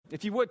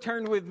If you would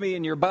turn with me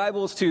in your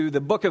Bibles to the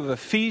book of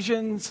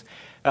Ephesians,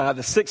 the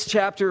 6th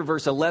chapter,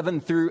 verse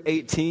 11 through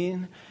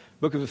 18.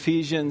 Book of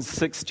Ephesians,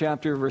 6th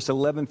chapter, verse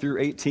 11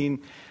 through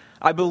 18.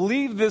 I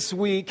believe this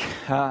week,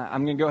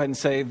 I'm going to go ahead and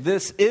say,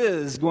 this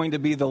is going to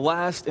be the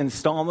last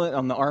installment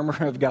on the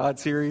Armor of God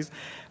series.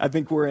 I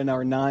think we're in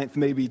our 9th,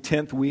 maybe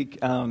 10th week.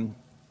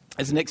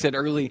 As Nick said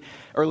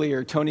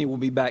earlier, Tony will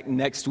be back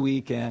next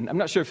week, and I'm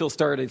not sure if he'll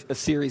start a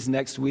series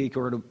next week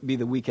or it'll be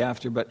the week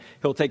after, but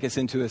he'll take us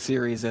into a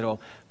series that'll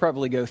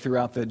probably go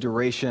throughout the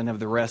duration of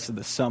the rest of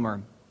the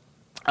summer.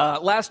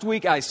 Last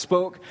week I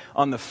spoke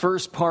on the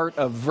first part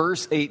of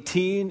verse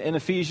 18 in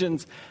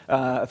Ephesians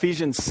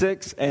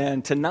 6,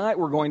 and tonight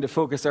we're going to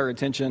focus our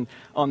attention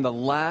on the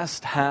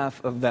last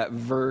half of that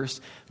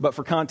verse. But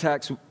for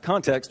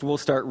context, we'll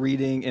start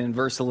reading in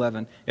verse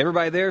 11.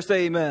 Everybody there,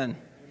 say amen.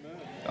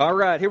 All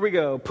right, here we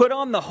go. Put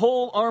on the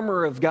whole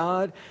armor of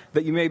God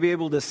that you may be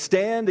able to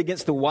stand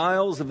against the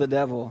wiles of the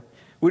devil.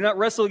 We do not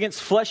wrestle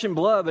against flesh and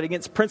blood, but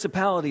against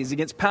principalities,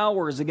 against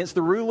powers, against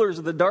the rulers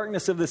of the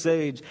darkness of this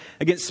age,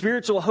 against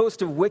spiritual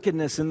hosts of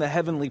wickedness in the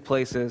heavenly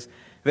places.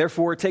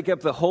 Therefore, take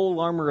up the whole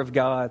armor of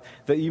God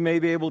that you may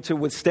be able to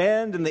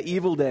withstand in the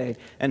evil day.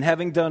 And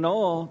having done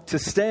all to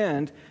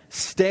stand,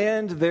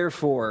 stand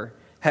therefore,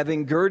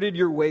 having girded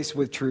your waist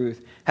with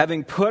truth,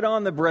 having put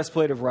on the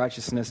breastplate of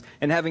righteousness,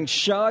 and having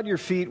shod your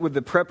feet with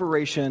the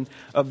preparation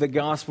of the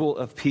gospel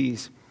of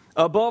peace.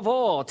 Above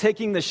all,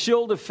 taking the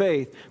shield of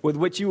faith with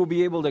which you will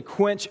be able to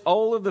quench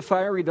all of the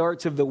fiery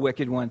darts of the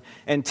wicked one,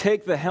 and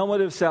take the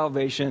helmet of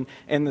salvation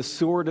and the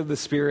sword of the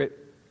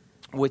Spirit,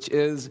 which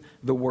is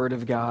the word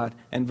of God.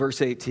 And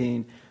verse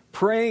 18,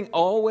 praying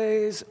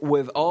always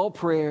with all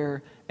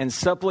prayer and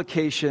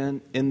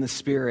supplication in the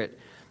Spirit,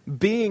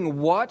 being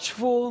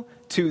watchful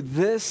to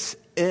this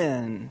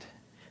end,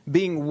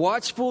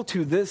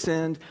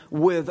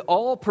 with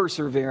all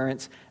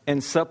perseverance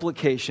and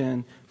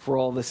supplication for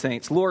all the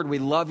saints. Lord, we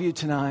love you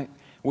tonight.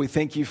 We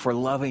thank you for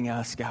loving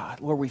us, God.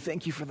 Lord, we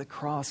thank you for the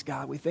cross,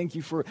 God. We thank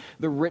you for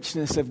the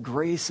richness of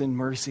grace and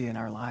mercy in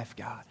our life,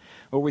 God.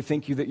 Lord, we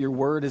thank you that your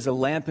word is a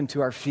lamp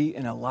unto our feet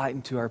and a light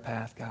unto our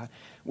path, God.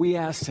 We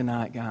ask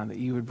tonight, God, that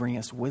you would bring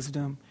us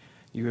wisdom,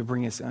 you would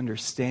bring us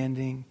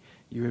understanding,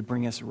 you would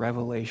bring us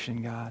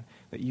revelation, God,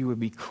 that you would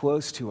be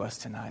close to us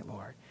tonight,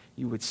 Lord.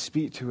 You would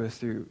speak to us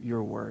through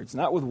your words,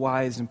 not with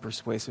wise and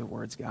persuasive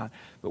words, God,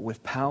 but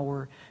with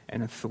power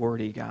and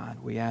authority, God.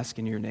 We ask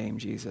in your name,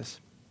 Jesus.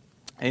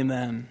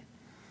 Amen.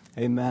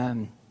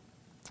 Amen.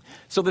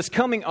 So this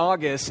coming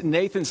August,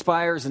 Nathan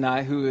Spires and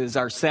I, who is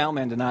our sound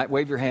man tonight,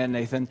 wave your hand,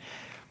 Nathan.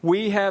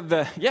 We have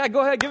go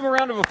ahead, give him a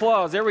round of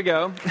applause. There we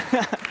go.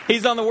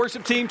 He's on the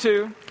worship team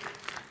too.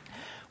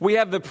 We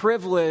have the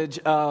privilege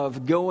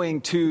of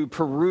going to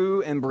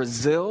Peru and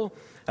Brazil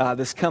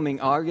this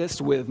coming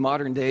August with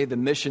Modern Day, the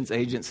missions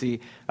agency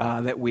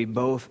that we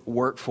both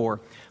work for.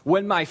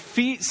 When my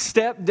feet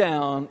step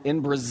down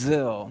in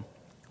Brazil,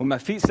 it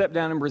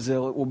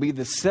will be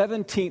the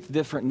 17th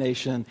different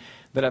nation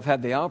that I've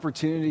had the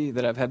opportunity,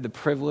 that I've had the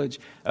privilege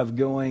of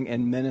going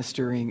and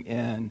ministering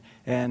in.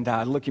 And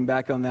looking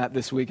back on that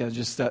this week, I was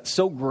just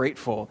so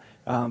grateful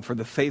for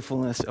the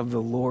faithfulness of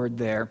the Lord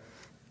there.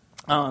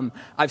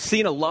 I've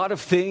seen a lot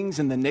of things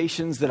in the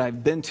nations that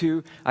I've been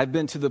to. I've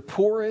been to the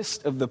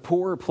poorest of the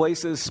poor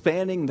places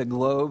spanning the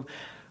globe.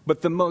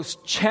 But the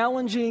most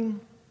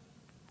challenging,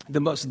 the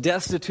most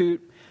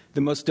destitute,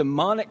 the most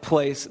demonic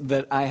place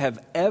that I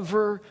have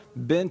ever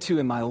been to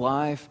in my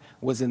life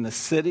was in the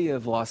city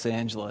of Los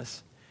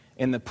Angeles.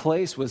 And the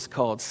place was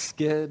called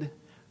Skid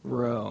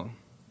Row.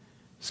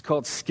 It's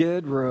called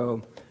Skid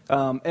Row.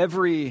 From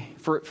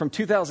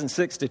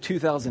 2006 to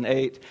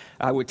 2008,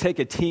 I would take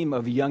a team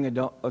of young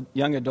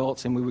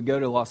adults, and we would go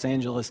to Los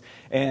Angeles,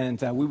 and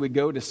we would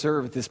go to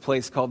serve at this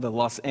place called the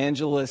Los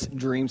Angeles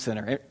Dream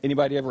Center.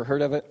 Anybody ever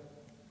heard of it?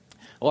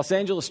 Los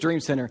Angeles Dream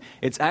Center,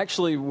 it's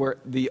actually where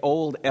the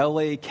old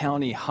LA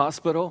County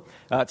Hospital,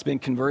 it's been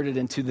converted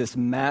into this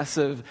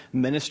massive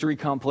ministry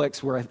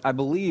complex where I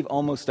believe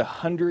almost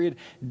 100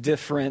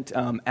 different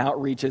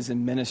outreaches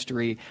and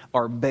ministry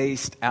are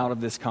based out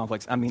of this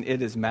complex. I mean,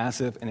 it is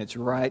massive, and it's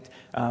right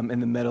in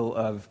the middle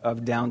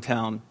of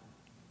downtown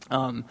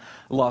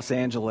Los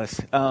Angeles.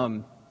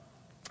 And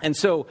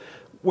so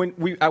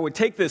I would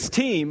take this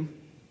team,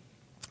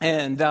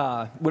 and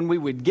when we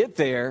would get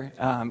there,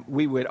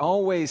 we would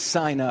always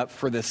sign up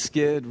for the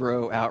Skid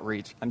Row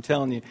outreach. I'm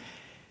telling you,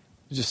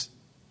 just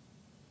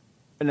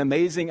an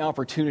amazing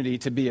opportunity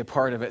to be a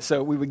part of it.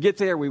 So we would get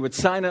there, we would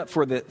sign up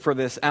for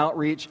this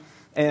outreach.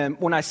 And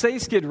when I say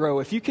Skid Row,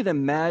 if you can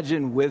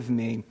imagine with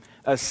me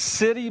a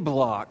city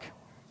block,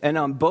 and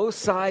on both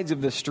sides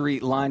of the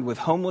street lined with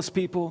homeless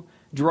people,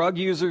 drug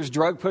users,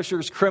 drug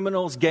pushers,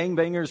 criminals,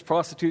 gangbangers,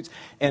 prostitutes,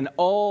 and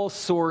all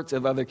sorts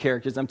of other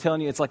characters. I'm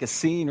telling you, it's like a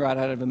scene right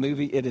out of a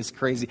movie. It is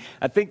crazy.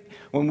 I think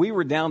when we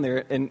were down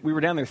there, and we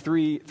were down there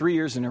three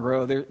years in a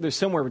row, there's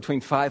somewhere between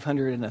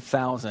 500 and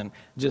 1,000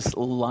 just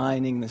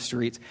lining the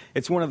streets.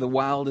 It's one of the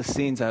wildest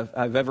scenes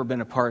I've ever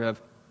been a part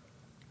of.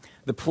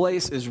 The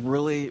place is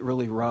really,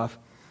 really rough.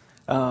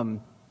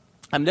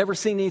 I've never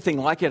seen anything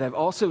like it. I've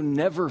also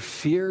never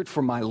feared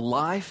for my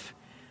life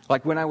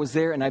like when I was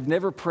there, and I've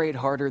never prayed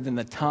harder than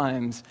the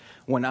times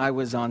when I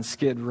was on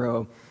Skid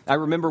Row. I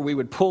remember we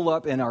would pull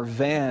up in our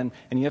van,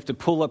 and you have to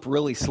pull up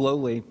really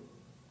slowly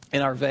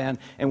in our van,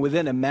 and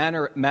within a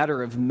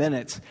matter of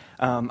minutes,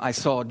 I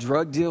saw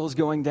drug deals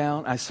going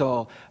down. I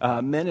saw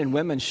men and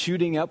women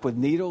shooting up with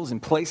needles in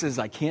places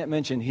I can't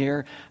mention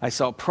here. I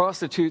saw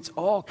prostitutes,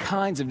 all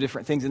kinds of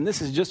different things, and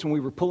this is just when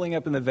we were pulling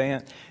up in the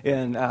van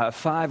in a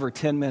 5 or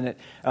 10 minute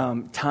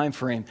time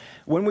frame.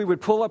 When we would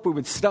pull up, we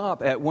would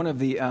stop at one of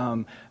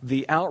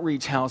the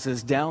outreach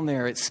houses down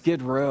there at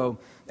Skid Row.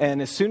 And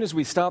as soon as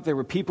we stopped, there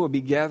were people would be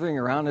gathering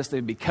around us.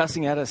 They'd be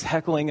cussing at us,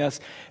 heckling us.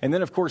 And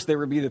then, of course, there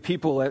would be the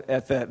people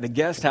at the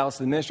guest house,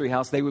 the ministry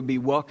house. They would be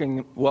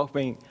welcoming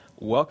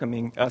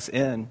us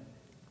in.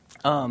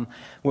 When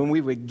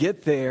we would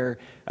get there,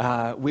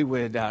 we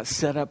would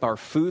set up our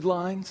food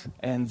lines.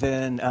 And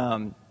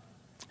then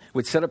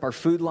we'd set up our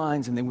food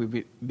lines. And then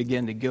we'd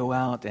begin to go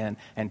out and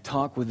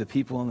talk with the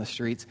people on the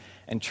streets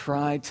and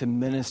try to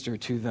minister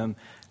to them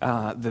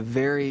the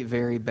very,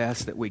 very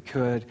best that we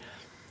could.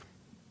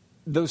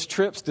 Those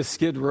trips to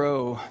Skid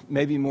Row,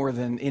 maybe more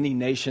than any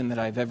nation that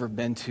I've ever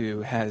been to,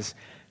 has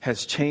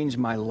changed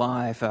my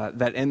life.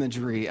 That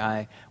imagery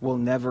I will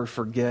never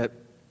forget.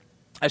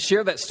 I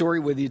share that story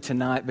with you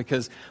tonight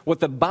because what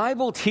the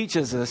Bible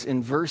teaches us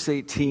in verse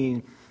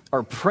 18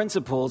 are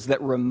principles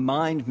that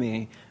remind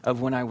me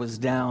of when I was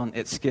down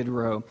at Skid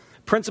Row.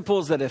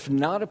 Principles that, if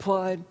not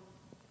applied,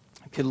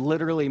 could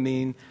literally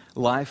mean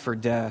life or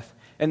death.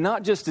 And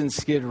not just in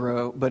Skid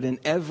Row, but in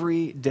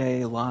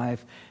everyday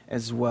life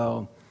as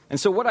well. And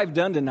so what I've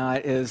done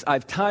tonight is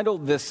I've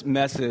titled this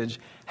message,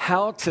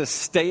 How to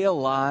Stay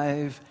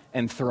Alive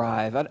and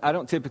Thrive. I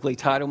don't typically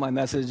title my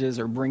messages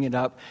or bring it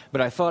up,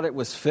 but I thought it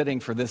was fitting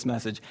for this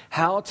message.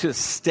 How to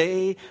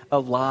stay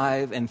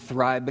alive and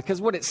thrive. Because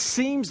what it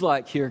seems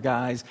like here,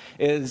 guys,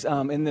 is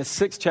in this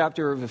 6th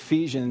chapter of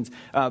Ephesians,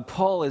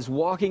 Paul is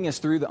walking us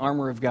through the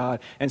armor of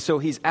God. And so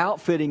he's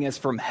outfitting us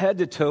from head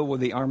to toe with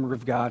the armor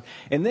of God.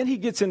 And then he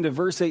gets into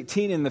verse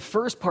 18, and the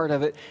first part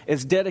of it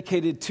is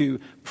dedicated to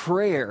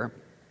prayer,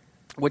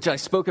 which I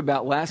spoke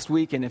about last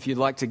week. And if you'd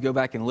like to go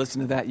back and listen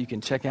to that, you can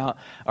check out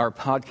our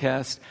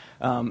podcast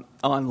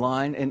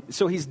online. And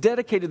so he's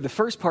dedicated the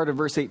first part of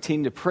verse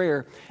 18 to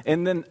prayer.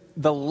 And then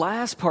the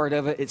last part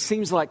of it, it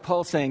seems like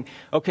Paul's saying,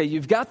 okay,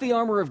 you've got the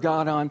armor of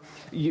God on.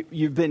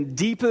 You've been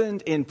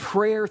deepened in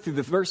prayer through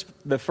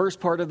the first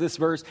part of this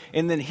verse.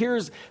 And then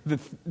here's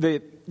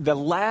the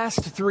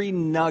last 3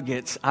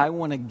 nuggets I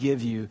want to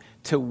give you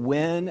to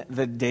win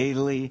the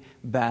daily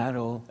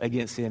battle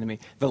against the enemy.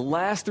 The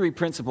last 3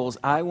 principles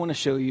I want to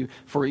show you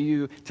for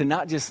you to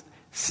not just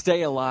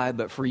stay alive,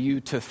 but for you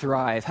to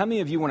thrive. How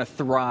many of you want to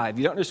thrive?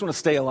 You don't just want to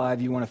stay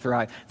alive, you want to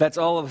thrive. That's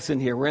all of us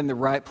in here. We're in the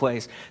right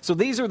place. So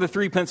these are the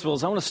 3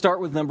 principles. I want to start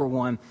with number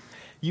 1.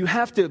 You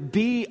have to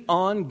be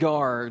on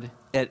guard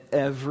at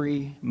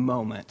every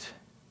moment.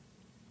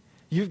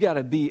 You've got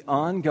to be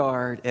on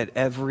guard at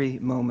every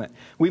moment.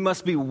 We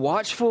must be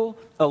watchful,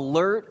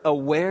 alert,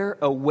 aware,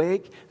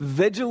 awake,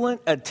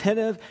 vigilant,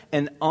 attentive,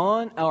 and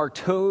on our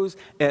toes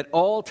at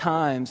all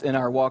times in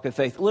our walk of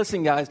faith.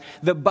 Listen, guys,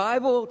 the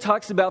Bible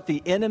talks about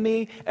the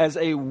enemy as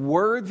a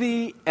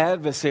worthy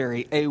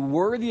adversary, a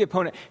worthy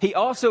opponent. He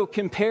also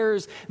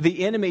compares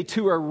the enemy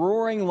to a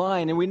roaring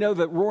lion, and we know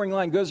that roaring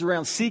lion goes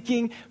around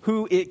seeking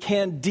who it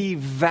can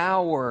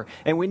devour.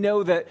 And we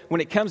know that when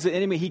it comes to the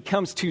enemy, he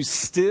comes to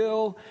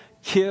steal,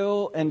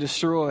 kill, and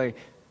destroy.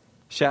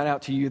 Shout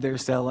out to you there,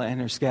 Stella,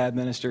 and her SCAD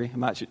ministry. I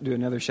might do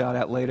another shout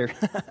out later.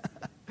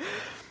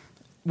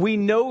 We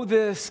know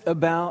this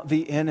about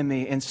the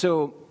enemy. And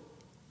so,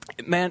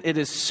 man, it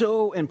is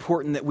so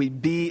important that we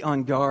be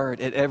on guard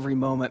at every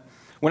moment.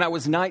 When I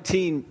was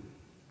 19,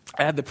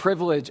 I had the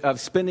privilege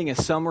of spending a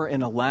summer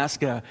in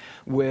Alaska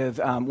with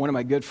one of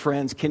my good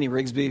friends, Kenny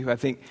Rigsby, who I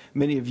think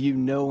many of you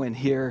know and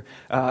hear.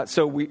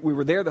 So we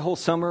were there the whole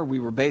summer. We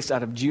were based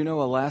out of Juneau,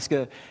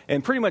 Alaska.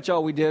 And pretty much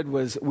all we did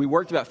was we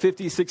worked about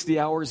 50, 60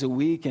 hours a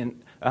week at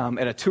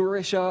a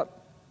tourist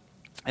shop.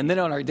 And then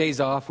on our days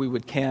off, we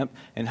would camp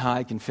and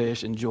hike and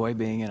fish, enjoy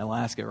being in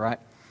Alaska, right?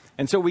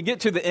 And so we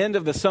get to the end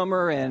of the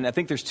summer, and I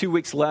think there's 2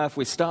 weeks left.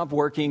 We stop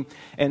working,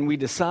 and we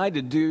decide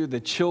to do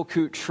the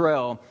Chilkoot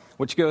Trail,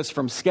 which goes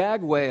from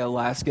Skagway,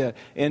 Alaska,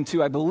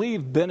 into, I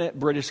believe, Bennett,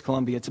 British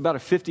Columbia. It's about a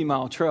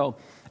 50-mile trail.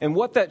 And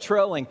what that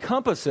trail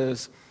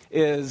encompasses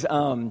is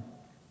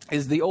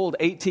the old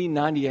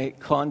 1898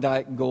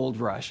 Klondike Gold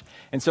Rush.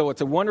 And so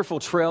it's a wonderful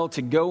trail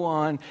to go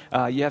on.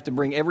 You have to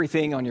bring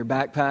everything on your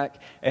backpack,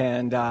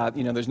 and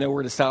there's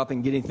nowhere to stop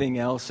and get anything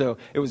else. So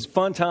it was a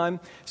fun time.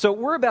 So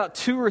we're about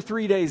 2 or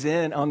 3 days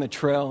in on the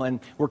trail, and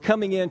we're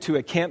coming into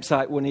a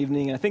campsite one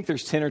evening, and I think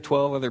there's 10 or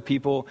 12 other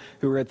people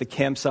who are at the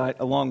campsite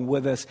along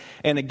with us.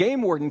 And a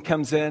game warden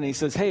comes in, and he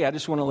says, hey, I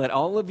just want to let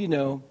all of you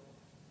know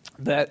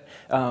that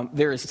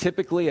there is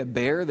typically a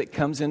bear that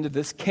comes into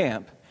this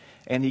camp.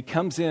 And he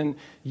comes in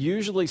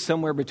usually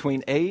somewhere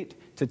between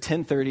 8 to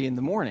 10:30 in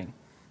the morning.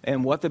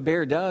 And what the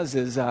bear does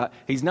is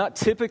he's not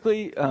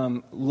typically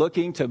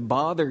looking to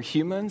bother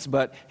humans,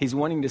 but he's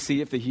wanting to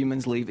see if the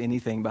humans leave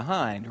anything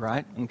behind,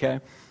 right?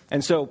 Okay?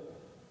 And so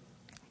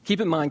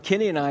keep in mind,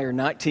 Kenny and I are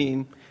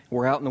 19.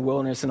 We're out in the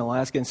wilderness in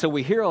Alaska. And so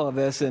we hear all of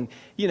this. And,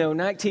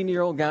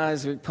 19-year-old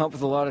guys are pumped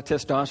with a lot of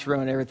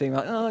testosterone and everything.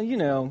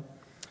 Like,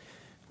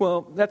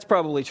 well, that's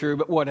probably true,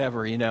 but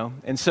whatever,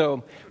 And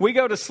so we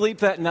go to sleep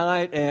that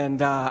night,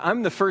 and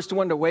I'm the first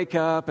one to wake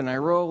up, and I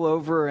roll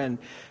over and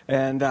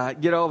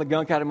get all the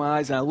gunk out of my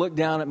eyes, and I look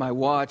down at my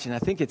watch, and I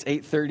think it's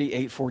 8:30,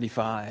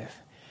 8:45.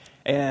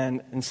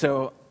 And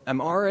so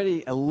I'm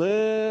already a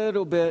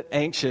little bit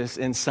anxious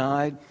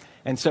inside,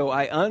 and so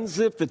I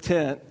unzip the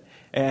tent,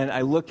 and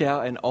I look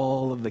out, and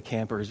all of the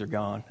campers are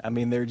gone. I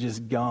mean, they're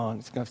just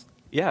gone.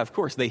 Yeah, of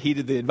course, they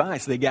heeded the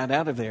advice. They got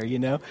out of there,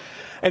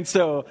 And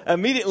so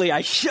immediately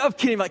I shoved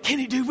Kenny. I'm like,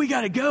 Kenny, dude, we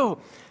got to go.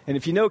 And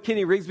if you know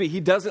Kenny Rigsby,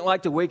 he doesn't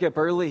like to wake up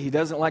early. He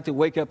doesn't like to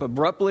wake up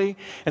abruptly. And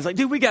it's like,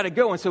 dude, we got to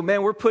go. And so,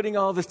 man, we're putting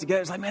all this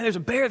together. It's like, man, there's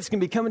a bear that's going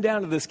to be coming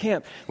down to this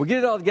camp. We get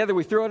it all together.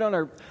 We throw it on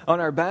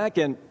our back.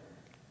 And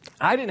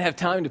I didn't have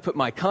time to put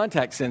my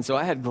contacts in, so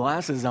I had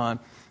glasses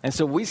on. And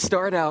so we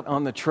start out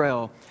on the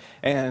trail.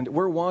 And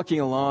we're walking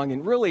along,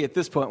 and really at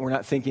this point, we're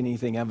not thinking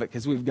anything of it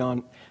because we've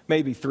gone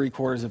maybe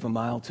 3/4 of a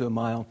mile to a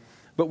mile.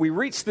 But we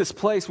reach this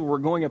place where we're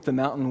going up the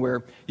mountain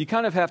where you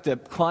kind of have to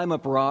climb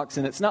up rocks,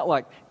 and it's not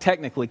like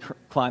technically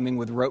climbing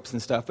with ropes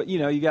and stuff, but you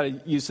got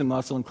to use some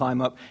muscle and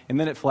climb up, and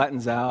then it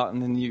flattens out, and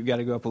then you got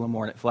to go up a little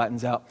more, and it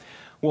flattens out.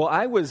 Well,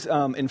 I was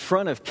in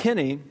front of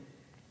Kenny,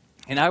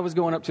 and I was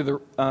going up to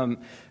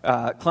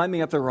the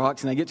climbing up the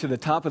rocks, and I get to the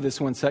top of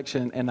this one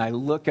section, and I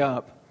look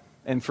up.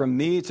 And from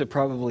me to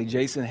probably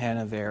Jason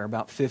Hanna there,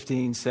 about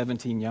 15,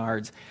 17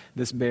 yards,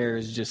 this bear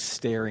is just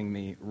staring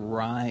me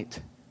right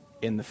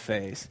in the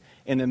face.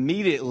 And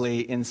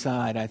immediately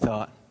inside I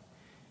thought,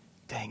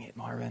 dang it,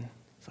 Marvin.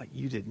 It's like,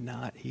 you did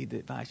not heed the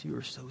advice. You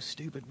were so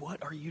stupid.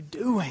 What are you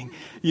doing?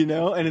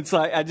 And it's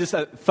like, I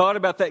thought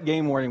about that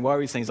game warning while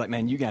we were saying, it's like,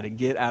 man, you got to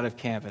get out of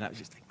camp. And I was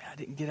just like, man, I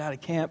didn't get out of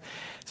camp.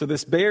 So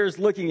this bear's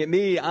looking at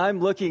me. I'm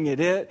looking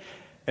at it.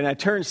 And I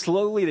turn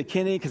slowly to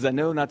Kenny because I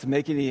know not to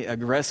make any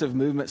aggressive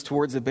movements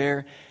towards the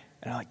bear.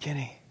 And I'm like,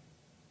 Kenny,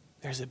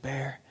 there's a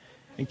bear.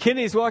 And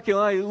Kenny's walking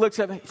along. He looks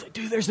at me. He's like,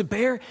 dude, there's a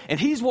bear. And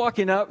he's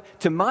walking up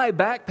to my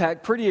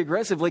backpack pretty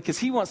aggressively because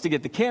he wants to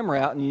get the camera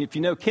out. And if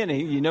you know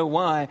Kenny, you know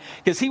why.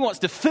 Because he wants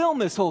to film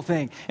this whole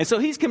thing. And so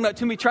he's coming up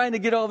to me trying to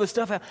get all this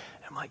stuff out.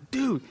 And I'm like,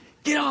 dude,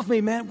 get off me,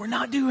 man. We're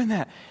not doing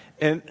that.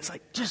 And it's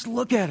like, just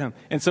look at him.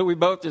 And so we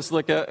both just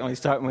look up and we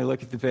stop and we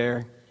look at the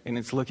bear. And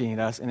it's looking at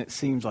us, and it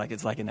seems like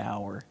it's like an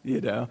hour,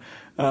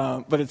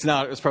 But it's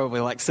not. It was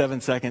probably like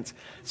 7 seconds.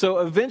 So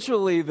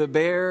eventually the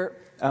bear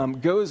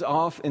goes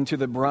off into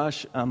the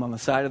brush on the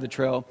side of the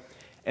trail.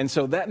 And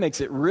so that makes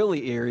it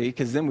really eerie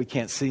because then we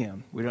can't see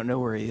him. We don't know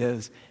where he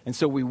is. And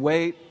so we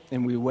wait,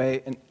 and we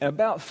wait. And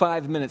about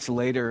 5 minutes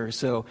later or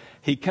so,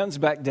 he comes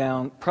back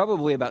down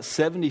probably about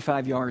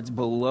 75 yards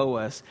below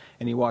us,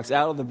 and he walks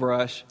out of the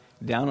brush,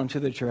 down onto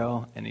the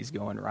trail, and he's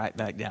going right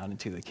back down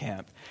into the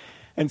camp.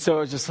 And so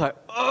it's just like,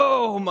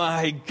 oh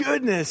my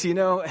goodness,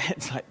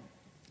 It's like,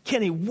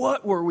 Kenny,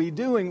 what were we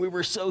doing? We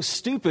were so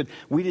stupid.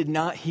 We did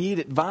not heed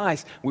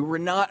advice. We were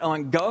not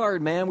on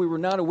guard, man. We were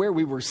not aware.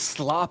 We were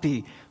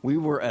sloppy. We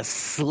were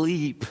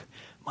asleep.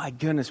 My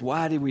goodness,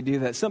 why did we do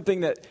that?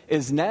 Something that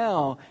is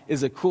now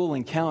is a cool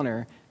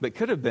encounter, but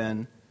could have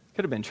been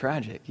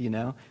tragic,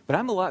 But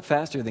I'm a lot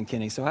faster than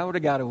Kenny, so I would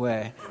have got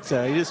away.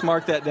 So you just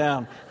mark that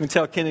down and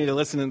tell Kenny to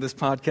listen to this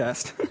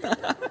podcast.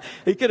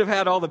 He could have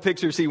had all the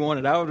pictures he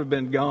wanted. I would have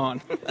been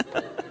gone.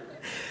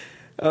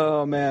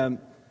 Oh, man.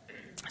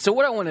 So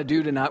what I want to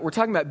do tonight, we're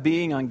talking about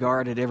being on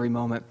guard at every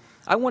moment.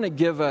 I want to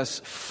give us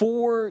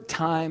 4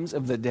 times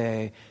of the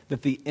day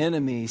that the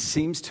enemy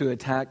seems to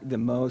attack the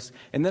most.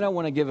 And then I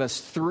want to give us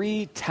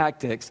 3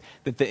 tactics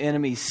that the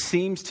enemy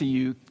seems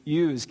to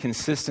use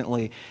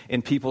consistently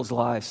in people's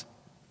lives.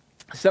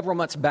 Several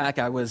months back,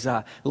 I was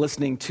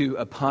listening to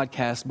a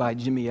podcast by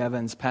Jimmy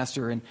Evans,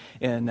 pastor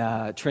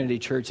in Trinity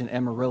Church in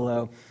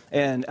Amarillo.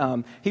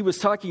 And he was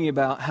talking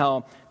about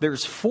how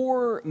there's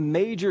 4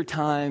 major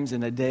times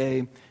in a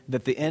day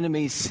that the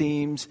enemy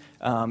seems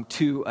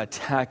to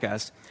attack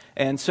us.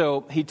 And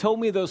so he told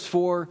me those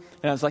 4,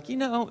 and I was like,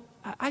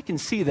 I can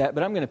see that,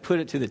 but I'm going to put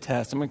it to the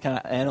test. I'm going to kind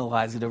of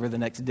analyze it over the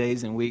next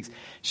days and weeks.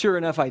 Sure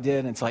enough, I did.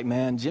 And it's like,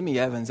 man, Jimmy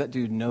Evans, that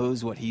dude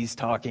knows what he's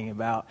talking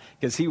about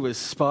because he was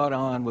spot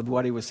on with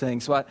what he was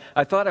saying. So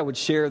I thought I would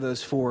share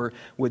those 4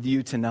 with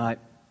you tonight.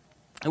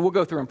 And we'll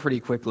go through them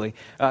pretty quickly.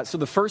 So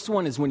the first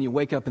one is when you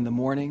wake up in the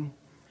morning.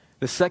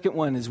 The second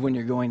one is when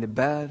you're going to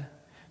bed.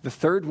 The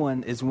third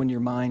one is when your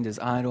mind is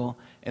idle.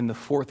 And the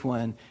fourth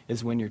one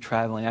is when you're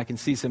traveling. I can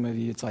see some of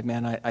you, it's like,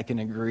 man, I can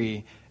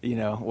agree,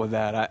 with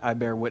that. I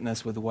bear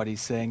witness with what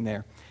he's saying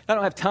there. I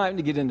don't have time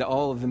to get into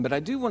all of them, but I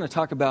do want to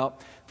talk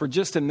about, for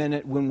just a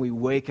minute, when we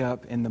wake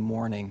up in the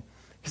morning.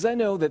 Because I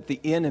know that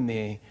the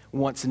enemy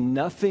wants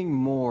nothing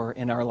more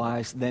in our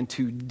lives than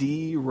to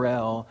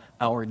derail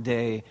our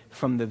day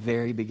from the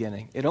very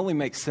beginning. It only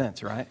makes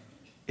sense, right?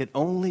 It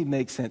only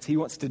makes sense. He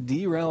wants to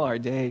derail our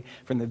day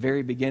from the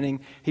very beginning.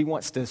 He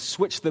wants to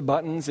switch the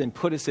buttons and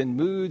put us in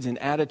moods and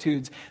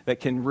attitudes that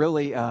can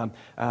really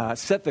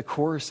set the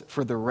course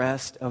for the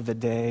rest of the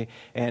day.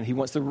 And he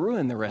wants to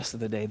ruin the rest of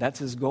the day. That's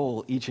his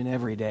goal each and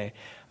every day.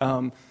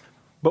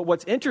 But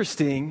what's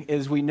interesting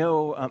is we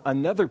know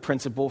another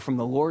principle from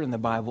the Lord in the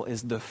Bible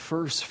is the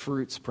first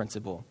fruits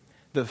principle.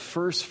 The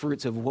first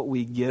fruits of what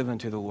we give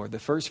unto the Lord. The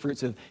first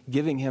fruits of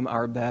giving him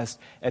our best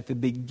at the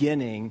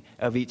beginning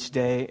of each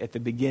day, at the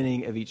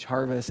beginning of each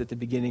harvest, at the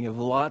beginning of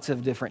lots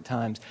of different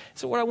times.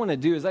 So what I want to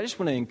do is I just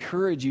want to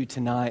encourage you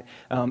tonight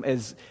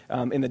as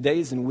in the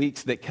days and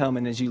weeks that come,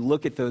 and as you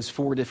look at those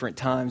 4 different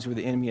times where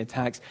the enemy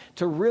attacks,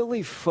 to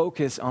really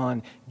focus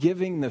on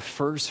giving the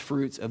first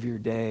fruits of your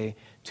day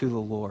to the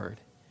Lord.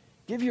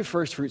 Give your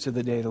first fruits of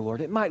the day to the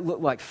Lord. It might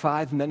look like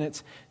 5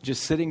 minutes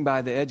just sitting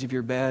by the edge of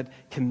your bed,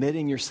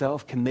 committing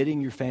yourself,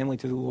 committing your family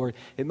to the Lord.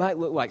 It might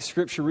look like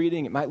scripture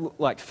reading. It might look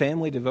like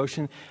family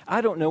devotion. I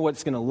don't know what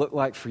it's going to look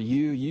like for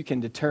you. You can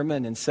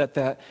determine and set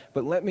that.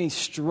 But let me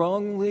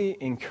strongly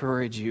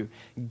encourage you.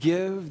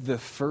 Give the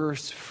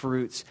first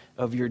fruits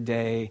of your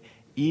day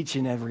each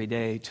and every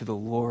day to the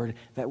Lord.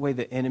 That way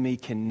the enemy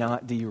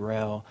cannot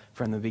derail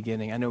from the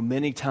beginning. I know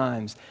many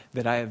times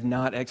that I have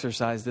not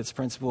exercised this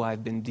principle.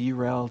 I've been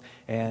derailed,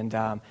 and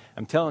I'm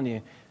telling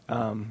you,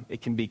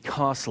 it can be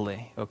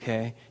costly,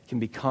 okay? It can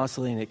be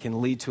costly, and it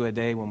can lead to a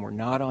day when we're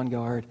not on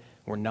guard,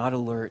 we're not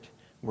alert,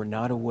 we're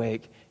not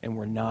awake, and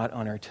we're not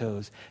on our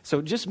toes.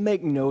 So just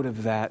make note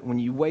of that. When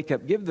you wake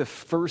up, give the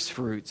first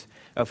fruits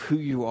of who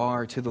you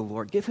are to the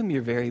Lord. Give him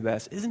your very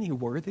best. Isn't he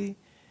worthy?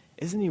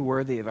 Isn't he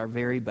worthy of our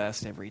very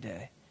best every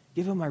day?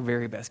 Give him our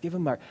very best. Give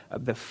him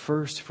the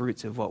first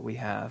fruits of what we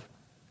have.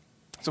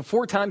 So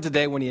 4 times a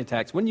day when he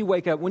attacks. When you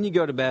wake up, when you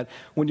go to bed,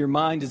 when your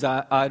mind is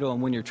idle,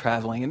 and when you're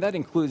traveling. And that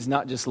includes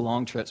not just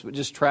long trips, but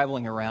just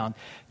traveling around.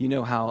 You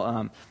know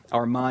how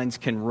our minds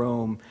can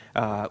roam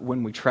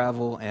when we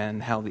travel,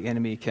 and how the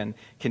enemy can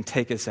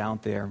take us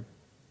out there.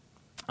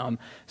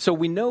 So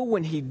we know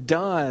when he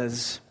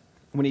does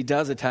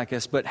attack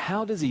us, but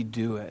how does he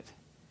do it?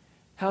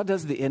 How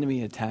does the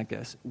enemy attack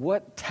us?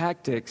 What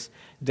tactics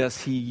does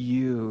he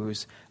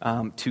use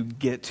to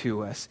get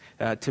to us,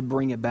 to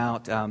bring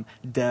about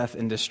death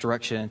and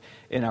destruction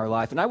in our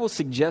life? And I will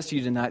suggest to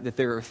you tonight that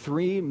there are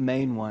 3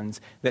 main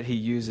ones that he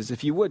uses.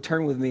 If you would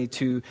turn with me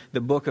to the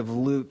book of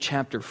Luke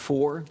chapter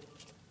 4.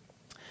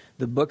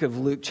 The book of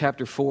Luke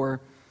chapter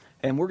 4.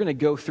 And we're going to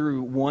go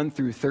through 1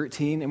 through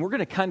 13, and we're going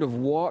to kind of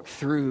walk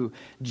through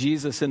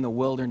Jesus in the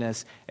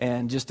wilderness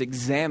and just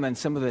examine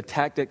some of the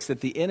tactics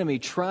that the enemy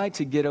tried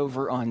to get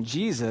over on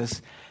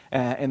Jesus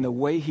and the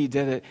way he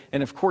did it.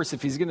 And of course,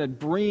 if he's going to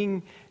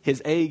bring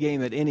his A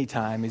game at any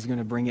time, he's going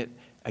to bring it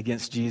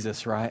against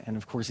Jesus, right? And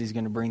of course, he's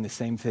going to bring the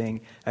same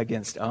thing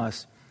against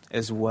us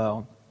as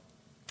well.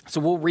 So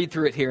we'll read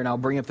through it here, and I'll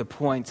bring up the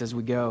points as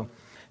we go.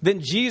 Then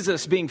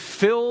Jesus, being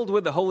filled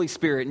with the Holy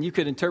Spirit, and you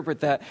could interpret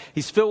that,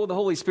 he's filled with the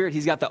Holy Spirit,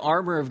 he's got the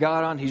armor of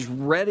God on, he's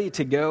ready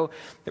to go,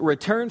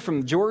 returned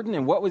from Jordan.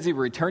 And what was he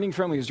returning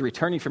from? He was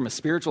returning from a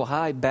spiritual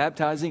high,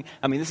 baptizing.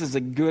 I mean, this is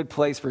a good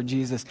place for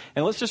Jesus.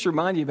 And let's just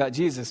remind you about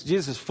Jesus.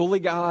 Jesus is fully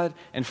God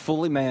and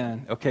fully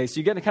man, okay? So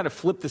you got to kind of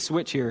flip the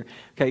switch here.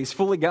 Okay, he's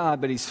fully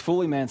God, but he's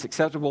fully man. It's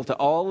acceptable to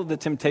all of the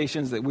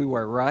temptations that we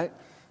were, right?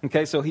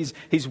 Okay, so he's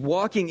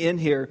walking in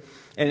here,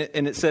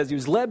 and it says he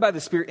was led by the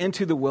Spirit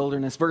into the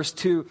wilderness. Verse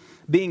 2,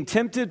 being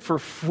tempted for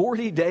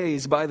 40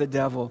 days by the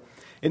devil.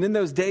 And in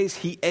those days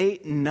he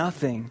ate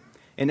nothing.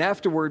 And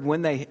afterward,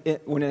 when they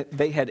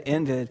had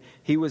ended,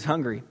 he was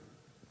hungry.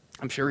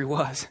 I'm sure he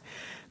was.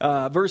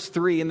 Verse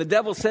 3, and the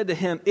devil said to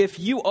him, if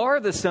you are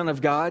the Son of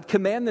God,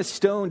 command this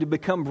stone to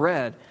become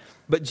bread.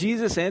 But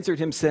Jesus answered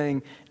him,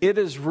 saying, it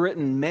is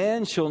written,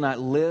 man shall not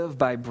live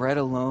by bread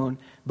alone,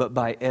 but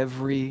by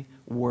every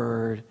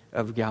word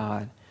of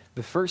God.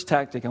 The first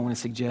tactic I want to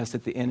suggest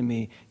that the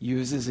enemy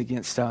uses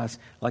against us,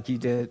 like he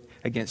did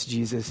against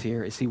Jesus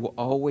here, is he will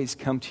always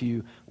come to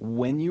you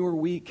when you are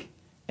weak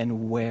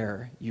and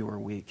where you are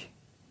weak.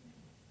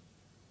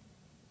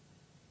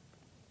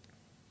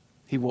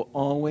 He will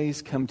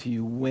always come to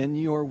you when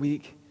you are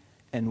weak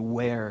and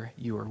where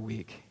you are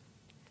weak.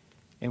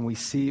 And we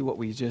see what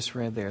we just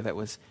read there. That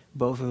was,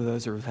 both of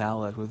those are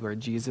valid with where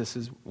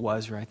Jesus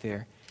was right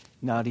there.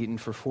 Not eaten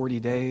for 40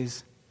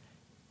 days.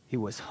 He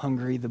was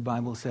hungry, the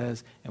Bible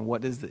says. And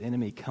what does the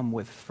enemy come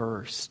with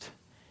first?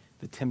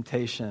 The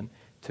temptation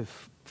to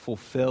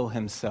fulfill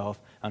himself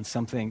on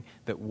something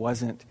that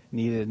wasn't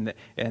needed.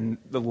 And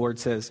the Lord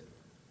says,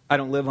 I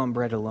don't live on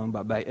bread alone,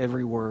 but by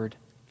every word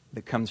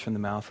that comes from the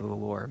mouth of the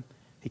Lord.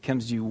 He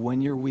comes to you when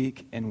you're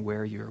weak and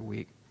where you're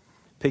weak.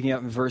 Picking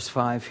up in verse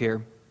 5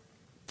 here.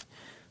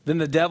 Then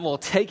the devil,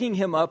 taking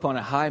him up on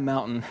a high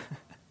mountain,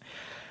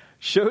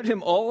 showed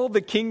him all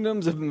the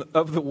kingdoms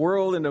of the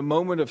world in a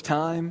moment of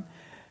time.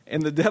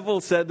 And the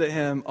devil said to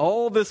him,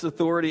 all this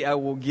authority I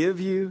will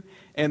give you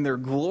and their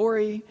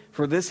glory,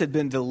 for this had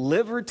been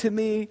delivered to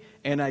me,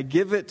 and I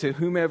give it to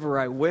whomever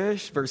I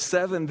wish. Verse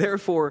 7,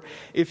 therefore,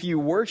 if you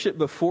worship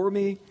before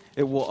me,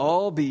 It will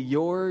all be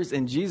yours.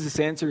 And Jesus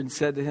answered and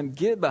said to him,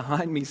 get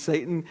behind me,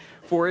 Satan,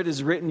 for it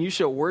is written, you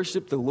shall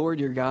worship the Lord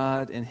your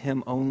God, and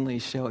him only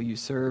shall you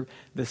serve.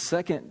 The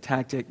second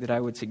tactic that I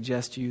would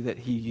suggest to you that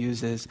he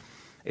uses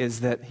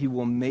is that he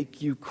will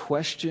make you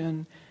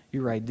question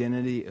your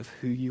identity of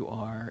who you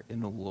are in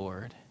the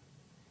Lord.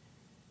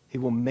 He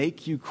will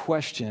make you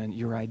question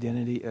your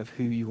identity of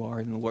who you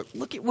are in the Lord.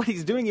 Look at what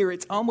he's doing here.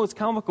 It's almost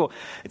comical.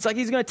 It's like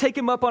he's going to take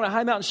him up on a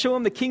high mountain, show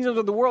him the kingdoms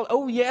of the world.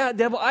 Oh yeah,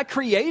 devil, I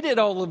created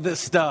all of this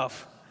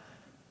stuff.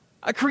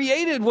 I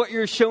created what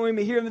you're showing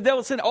me here. And the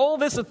devil said, all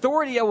this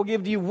authority I will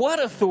give to you.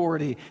 What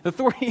authority? The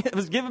authority that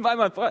was given by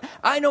my Father.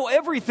 I know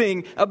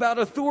everything about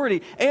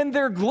authority and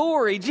their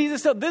glory.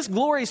 Jesus said, this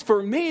glory is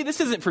for me.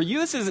 This isn't for you.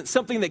 This isn't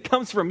something that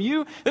comes from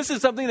you. This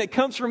is something that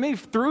comes from me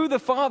through the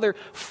Father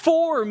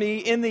for me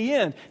in the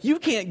end. You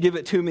can't give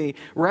it to me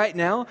right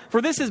now,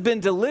 for this has been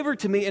delivered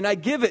to me, and I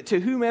give it to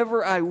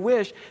whomever I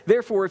wish.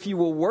 Therefore, if you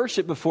will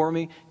worship before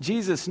me,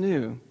 Jesus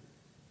knew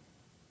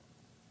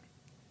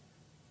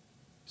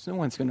no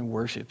one's going to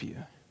worship you.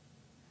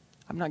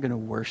 I'm not going to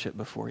worship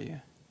before you.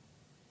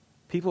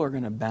 People are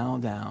going to bow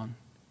down.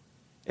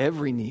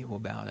 Every knee will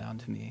bow down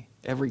to me.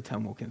 Every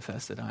tongue will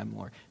confess that I'm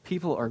Lord.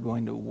 People are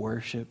going to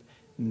worship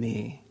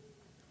me.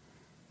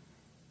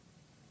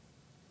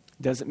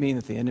 Doesn't mean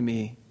that the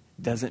enemy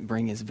doesn't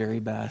bring his very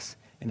best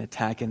and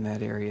attack in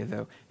that area,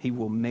 though. He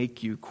will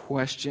make you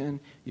question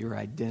your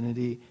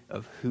identity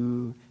of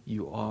who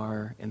you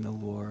are in the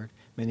Lord.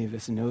 Many of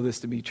us know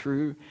this to be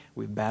true.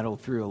 We've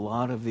battled through a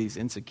lot of these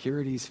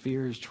insecurities,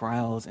 fears,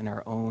 trials in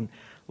our own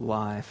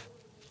life.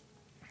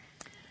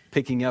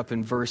 Picking up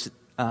in verse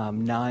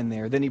 9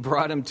 there. Then he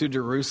brought him to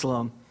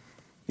Jerusalem.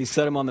 He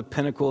set him on the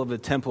pinnacle of the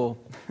temple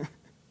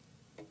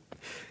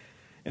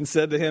and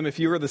said to him, if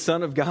you are the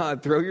Son of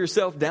God, throw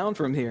yourself down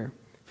from here.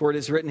 For it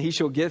is written, he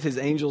shall give his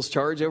angels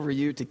charge over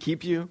you to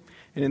keep you,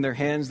 and in their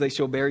hands they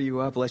shall bear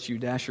you up, lest you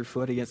dash your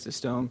foot against a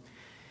stone.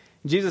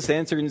 Jesus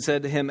answered and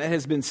said to him, it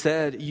has been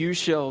said, you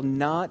shall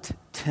not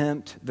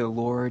tempt the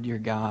Lord your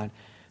God.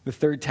 The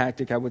third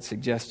tactic I would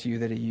suggest to you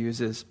that he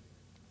uses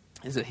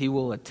is that he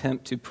will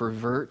attempt to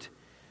pervert,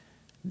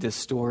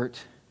 distort,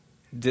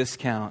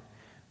 discount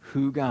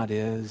who God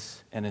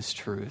is and his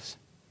truths.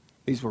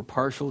 These were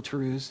partial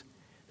truths.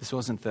 This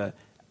wasn't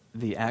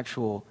the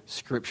actual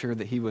scripture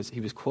that he was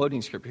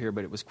quoting scripture here,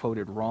 but it was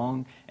quoted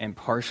wrong and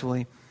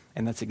partially.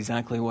 And that's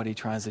exactly what he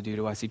tries to do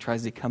to us. He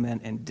tries to come in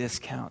and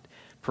discount,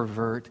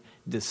 pervert,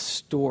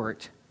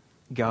 distort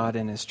God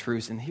and his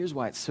truths. And here's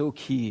why it's so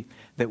key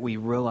that we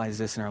realize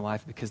this in our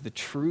life, because the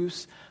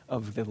truths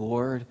of the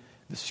Lord,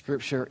 the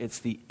scripture, it's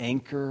the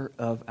anchor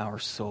of our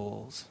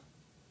souls.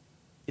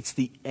 It's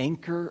the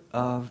anchor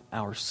of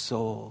our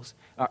souls.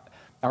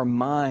 Our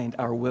mind,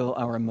 our will,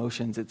 our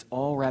emotions, it's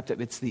all wrapped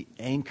up. It's the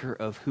anchor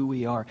of who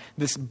we are.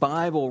 This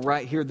Bible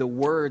right here, the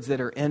words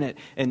that are in it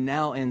and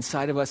now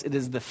inside of us, it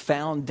is the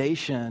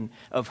foundation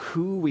of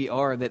who we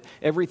are, that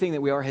everything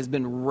that we are has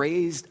been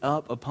raised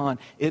up upon.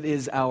 It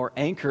is our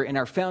anchor, and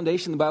our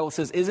foundation, the Bible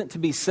says, isn't to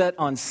be set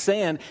on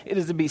sand. It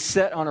is to be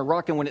set on a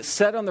rock, and when it's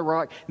set on the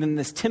rock, then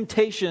this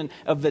temptation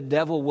of the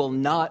devil will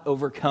not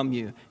overcome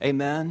you.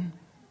 Amen?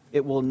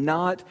 It will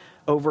not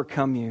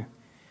overcome you.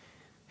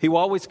 He will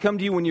always come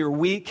to you when you're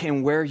weak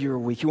and where you're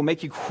weak. He will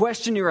make you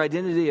question your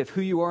identity of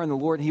who you are in the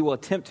Lord. He will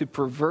attempt to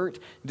pervert,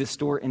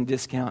 distort, and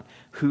discount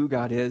who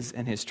God is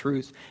and his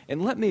truths.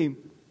 And let me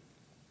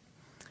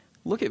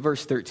look at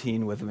verse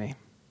 13 with me.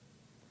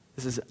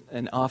 This is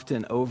an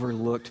often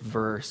overlooked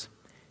verse.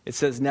 It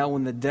says, now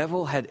when the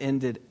devil had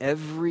ended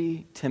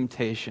every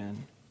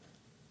temptation,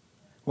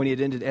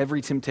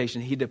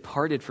 he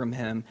departed from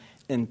him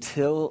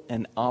until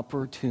an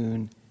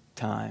opportune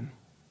time.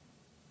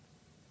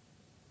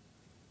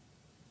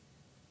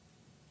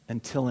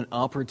 Until an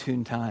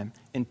opportune time,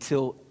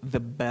 until the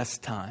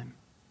best time,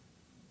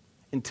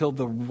 until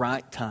the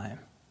right time,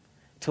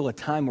 till a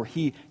time where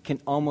he can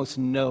almost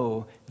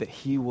know that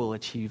he will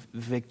achieve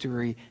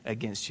victory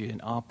against you. An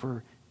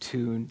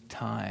opportune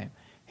time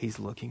he's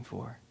looking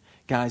for.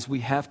 Guys, we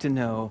have to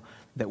know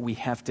that we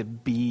have to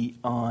be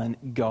on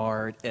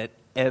guard at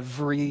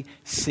every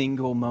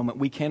single moment.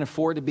 We can't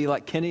afford to be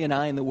like Kenny and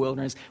I in the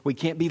wilderness. We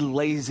can't be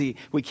lazy.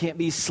 We can't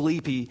be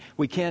sleepy.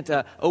 We can't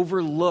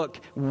overlook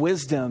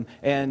wisdom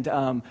and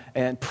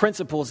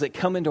principles that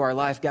come into our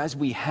life. Guys,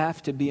 we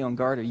have to be on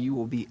guard, or you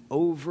will be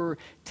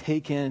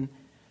overtaken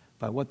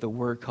by what the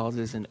word calls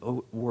as an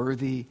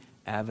worthy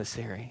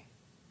adversary.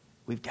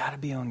 We've got to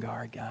be on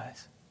guard,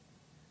 guys.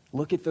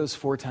 Look at those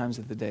 4 times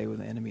of the day when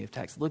the enemy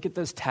attacks. Look at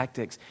those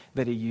tactics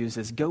that he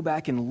uses. Go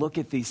back and look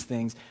at these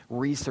things,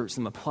 research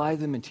them, apply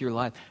them into your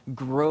life,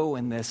 grow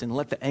in this, and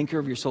let the anchor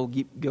of your soul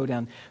go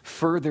down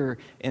further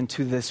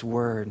into this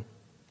word.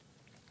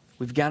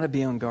 We've got to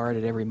be on guard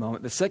at every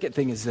moment. The second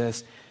thing is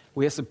this: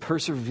 we have to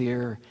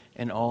persevere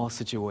in all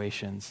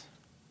situations.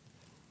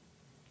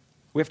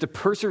 We have to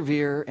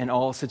persevere in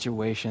all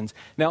situations.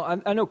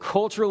 Now, I know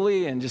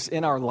culturally and just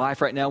in our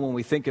life right now, when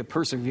we think of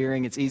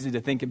persevering, it's easy to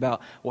think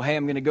about, well, hey,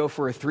 I'm going to go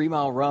for a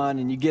 3-mile run,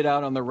 and you get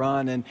out on the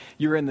run, and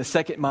you're in the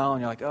second mile,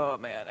 and you're like, oh,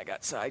 man, I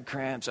got side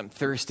cramps, I'm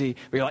thirsty.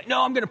 Or you're like,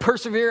 no, I'm going to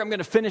persevere, I'm going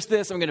to finish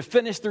this, I'm going to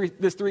finish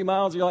this 3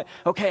 miles. And you're like,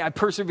 okay, I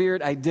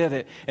persevered, I did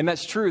it. And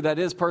that's true, that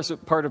is part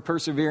of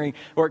persevering.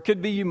 Or it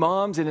could be you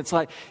moms, and it's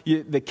like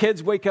the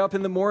kids wake up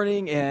in the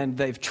morning, and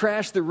they've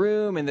trashed the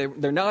room, and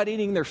they're not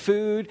eating their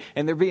food,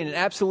 and they're being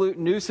an absolute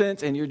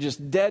nuisance, and you're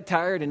just dead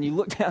tired, and you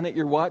look down at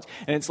your watch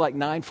and it's like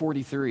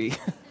 9:43.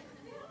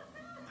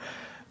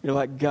 You're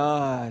like,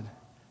 God,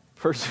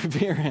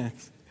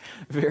 perseverance,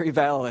 very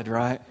valid,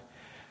 right?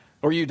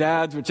 Or you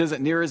dads, which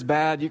isn't near as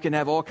bad, you can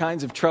have all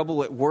kinds of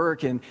trouble at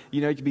work, and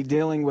you could be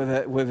dealing with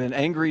an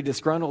angry,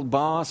 disgruntled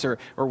boss, or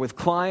with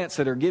clients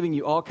that are giving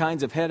you all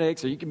kinds of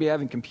headaches, or you could be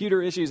having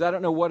computer issues. I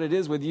don't know what it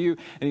is with you,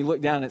 and you look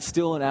down and it's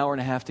still an hour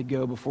and a half to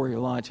go before your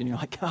lunch, and you're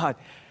like, God,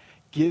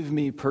 give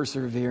me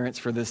perseverance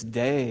for this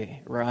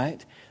day,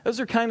 right? Those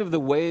are kind of the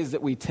ways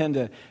that we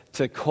tend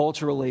to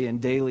culturally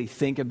and daily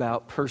think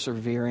about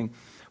persevering.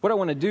 What I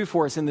want to do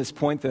for us in this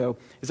point, though,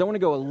 is I want to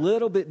go a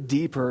little bit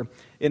deeper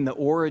in the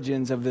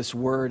origins of this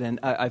word, and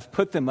I've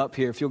put them up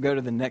here. If you'll go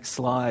to the next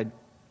slide.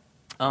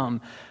 We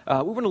want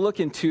to look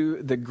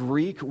into the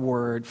Greek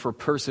word for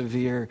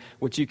persevere,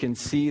 which you can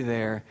see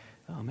there.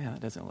 Oh, man,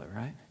 that doesn't look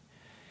right.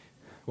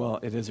 Well,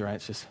 it is right.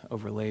 It's just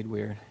overlaid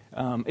weird.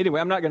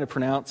 Anyway, I'm not going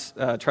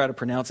to try to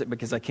pronounce it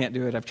because I can't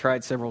do it. I've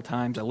tried several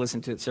times. I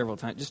listened to it several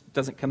times. It just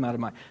doesn't come out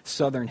of my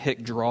southern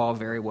hick drawl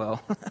very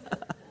well.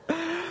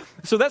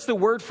 So that's the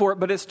word for it,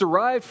 but it's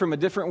derived from a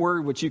different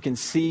word, which you can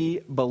see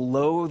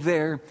below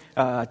there.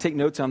 Take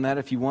notes on that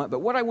if you want. But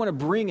what I want to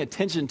bring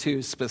attention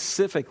to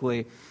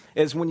specifically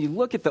is when you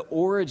look at the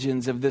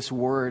origins of this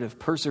word of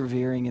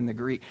persevering in the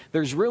Greek,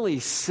 there's really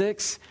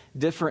 6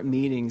 different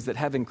meanings that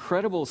have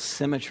incredible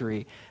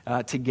symmetry,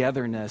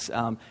 togetherness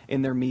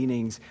in their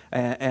meanings.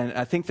 And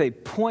I think they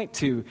point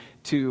to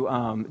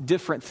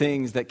different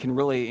things that can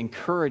really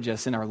encourage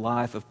us in our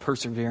life of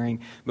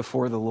persevering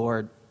before the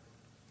Lord.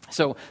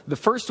 So the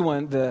first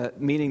one, the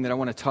meaning that I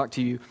want to talk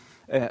to you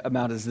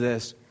about is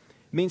this. It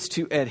means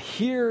to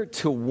adhere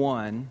to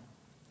one,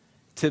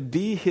 to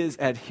be his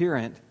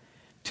adherent,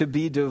 to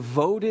be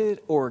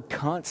devoted or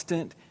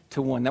constant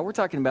to one. Now, we're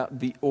talking about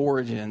the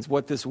origins,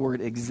 what this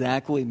word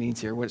exactly means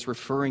here, what it's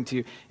referring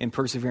to in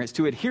perseverance.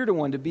 To adhere to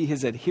one, to be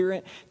his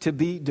adherent, to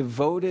be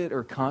devoted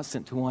or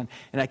constant to one.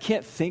 And I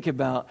can't think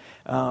about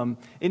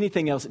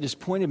anything else. It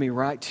just pointed me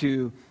right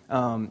to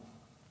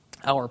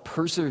our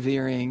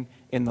persevering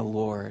in the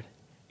Lord,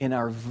 in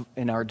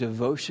our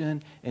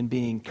devotion and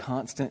being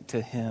constant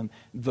to him,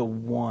 the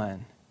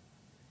one.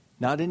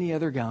 Not any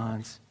other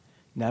gods,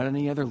 not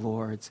any other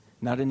lords,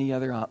 not any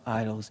other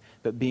idols,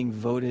 but being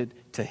voted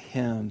to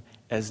him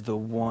as the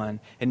one.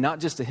 And not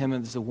just to him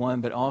as the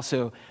one, but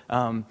also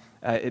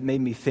it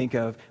made me think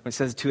of, when it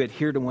says to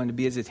adhere to one, to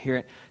be his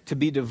adherent, to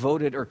be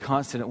devoted or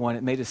constant at one,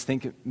 it made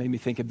me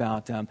think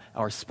about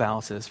our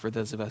spouses, for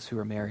those of us who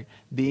are married.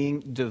 Being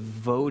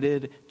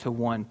devoted to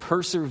one.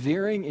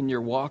 Persevering in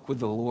your walk with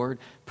the Lord.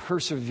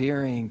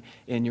 Persevering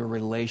in your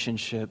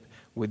relationship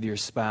with your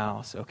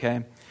spouse,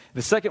 okay?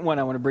 The second one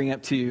I want to bring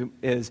up to you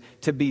is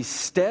to be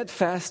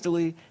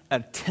steadfastly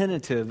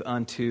attentive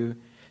unto,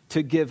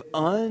 to give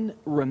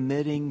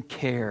unremitting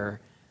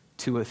care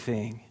to a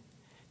thing.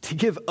 To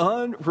give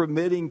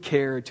unremitting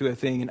care to a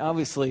thing. And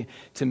obviously,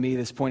 to me,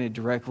 this pointed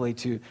directly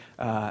to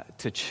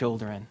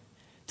children.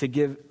 To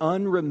give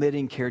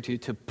unremitting care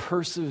to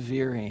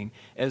persevering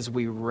as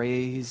we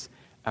raise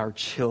our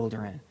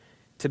children.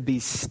 To be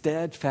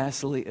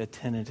steadfastly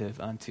attentive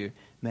unto.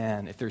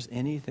 Man, if there's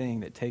anything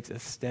that takes a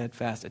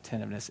steadfast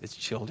attentiveness, it's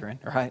children,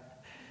 right?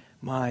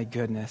 My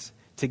goodness.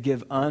 To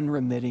give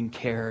unremitting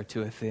care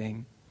to a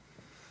thing.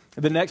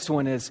 The next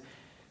one is,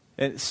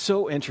 it's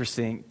so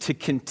interesting, to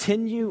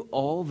continue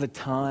all the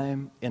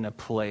time in a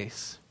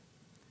place.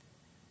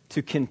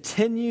 To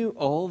continue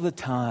all the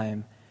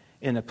time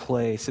in a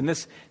place. And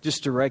this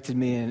just directed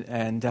me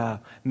and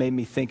made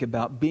me think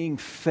about being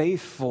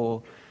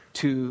faithful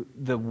to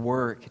the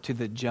work, to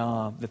the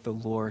job that the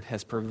Lord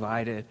has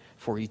provided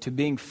for you, to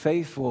being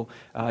faithful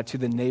to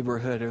the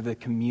neighborhood or the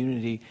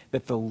community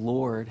that the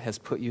Lord has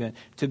put you in,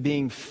 to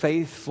being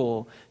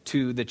faithful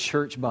to the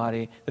church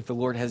body that the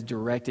Lord has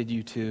directed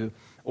you to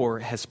or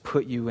has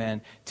put you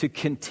in, to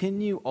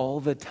continue all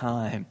the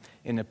time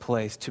in a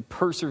place, to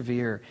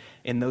persevere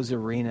in those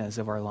arenas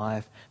of our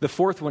life. The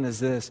fourth one is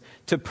this,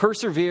 to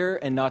persevere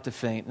and not to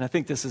faint. And I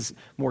think this is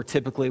more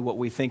typically what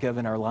we think of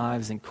in our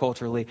lives and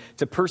culturally,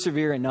 to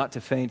persevere and not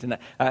to faint. And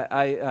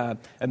I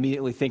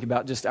immediately think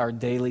about just our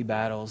daily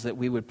battles, that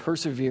we would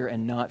persevere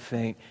and not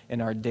faint in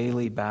our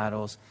daily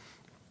battles.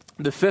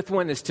 The fifth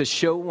one is to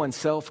show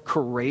oneself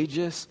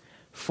courageous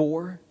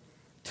for.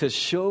 To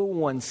show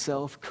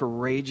oneself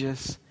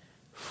courageous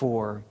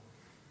for.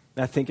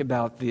 And I think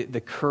about the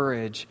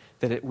courage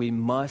that we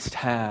must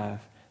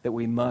have, that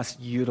we must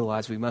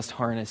utilize, we must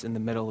harness in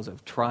the middle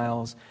of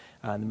trials,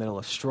 in the middle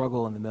of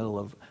struggle, in the middle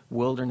of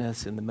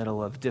wilderness, in the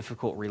middle of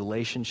difficult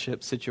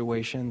relationship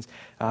situations,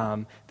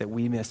 that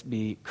we must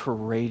be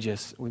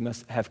courageous. We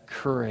must have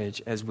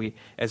courage as we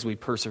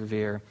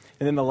persevere.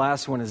 And then the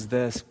last one is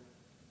this: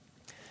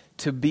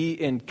 to be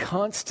in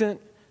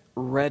constant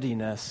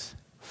readiness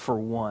for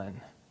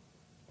one.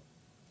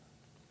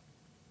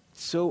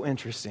 So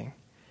interesting.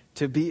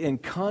 To be in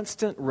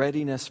constant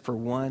readiness for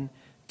one,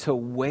 to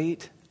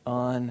wait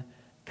on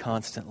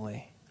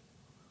constantly.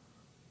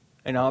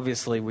 And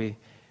obviously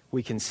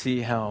we can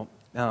see how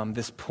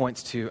this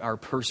points to our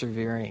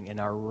persevering and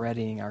our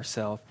readying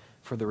ourselves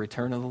for the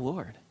return of the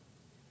Lord.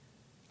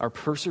 Our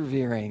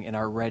persevering and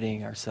our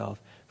readying ourselves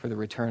for the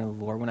return of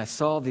the Lord. When I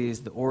saw the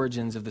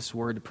origins of this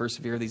word to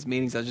persevere, these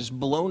meanings, I was just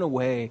blown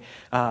away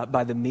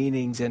by the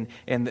meanings and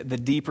the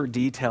deeper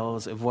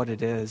details of what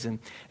it is. And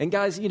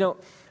guys,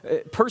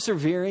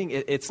 persevering,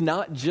 it's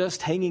not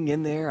just hanging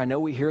in there. I know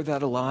we hear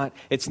that a lot.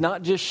 It's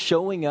not just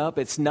showing up.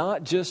 It's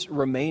not just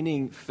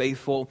remaining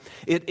faithful.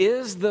 It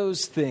is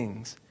those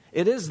things.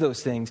 It is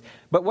those things.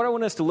 But what I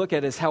want us to look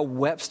at is how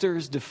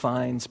Webster's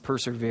defines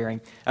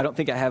persevering. I don't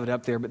think I have it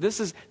up there, but this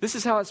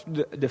is how it's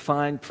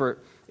defined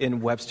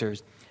in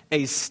Webster's.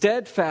 A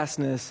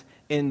steadfastness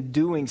in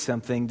doing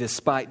something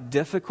despite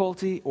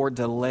difficulty or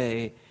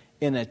delay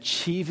in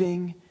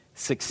achieving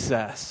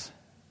success.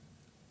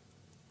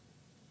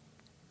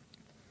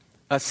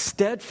 A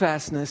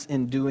steadfastness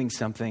in doing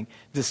something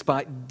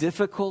despite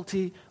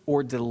difficulty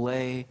or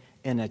delay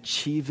in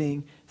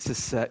achieving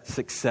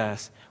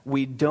success.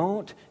 We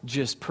don't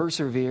just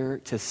persevere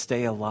to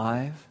stay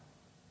alive.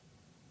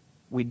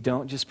 We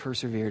don't just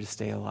persevere to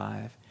stay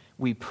alive.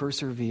 We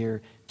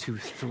persevere to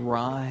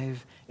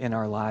thrive in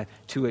our life,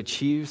 to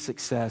achieve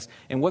success.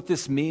 And what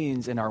this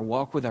means in our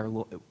walk with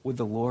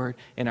the Lord,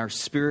 in our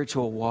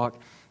spiritual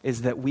walk,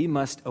 is that we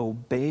must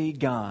obey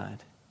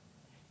God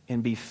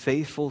and be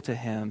faithful to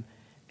Him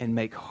and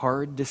make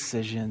hard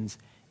decisions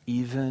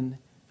even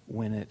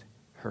when it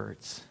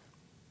hurts.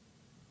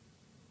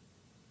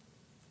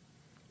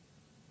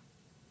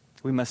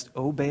 We must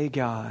obey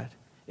God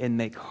and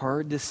make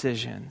hard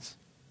decisions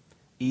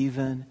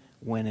even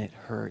when it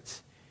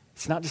hurts.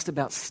 It's not just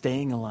about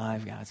staying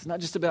alive, guys. It's not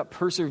just about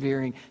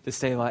persevering to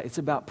stay alive. It's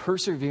about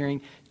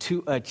persevering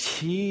to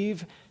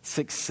achieve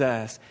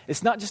success.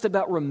 It's not just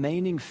about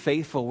remaining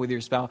faithful with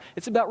your spouse.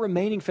 It's about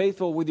remaining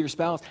faithful with your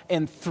spouse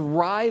and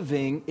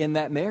thriving in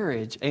that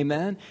marriage.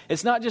 Amen?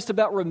 It's not just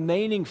about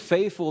remaining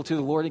faithful to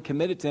the Lord and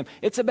committed to Him.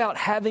 It's about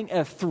having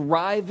a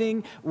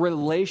thriving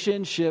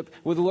relationship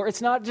with the Lord.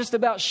 It's not just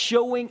about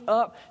showing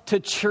up to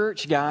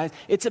church, guys.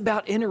 It's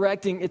about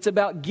interacting. It's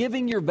about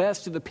giving your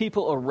best to the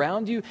people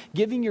around you,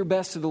 giving your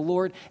best to the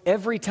Lord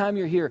every time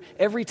you're here,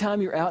 every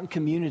time you're out in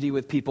community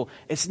with people.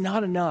 It's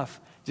not enough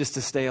just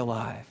to stay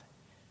alive.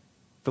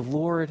 The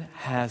Lord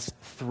has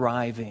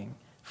thriving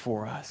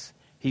for us.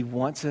 He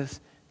wants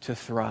us to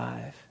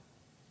thrive.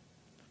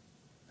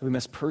 We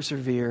must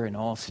persevere in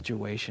all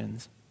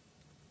situations.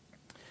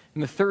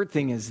 And the third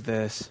thing is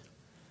this: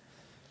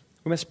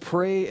 we must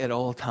pray at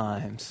all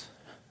times.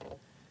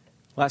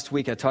 Last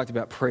week I talked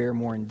about prayer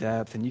more in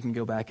depth, and you can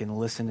go back and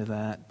listen to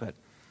that. But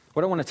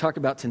what I want to talk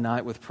about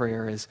tonight with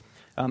prayer is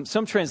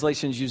some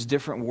translations use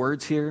different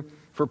words here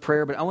for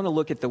prayer, but I want to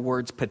look at the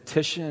words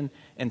petition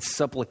and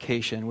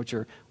supplication, which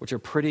are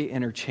pretty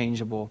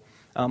interchangeable.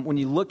 When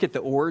you look at the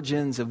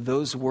origins of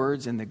those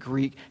words in the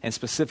Greek, and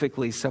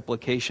specifically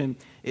supplication,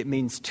 it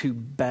means to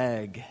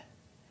beg.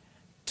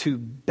 To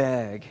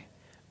beg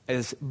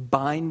as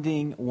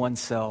binding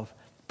oneself,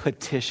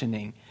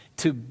 petitioning.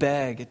 To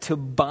beg, to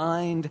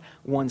bind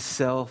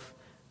oneself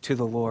to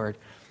the Lord.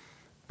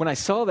 When I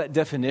saw that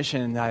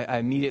definition, I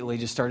immediately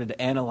just started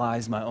to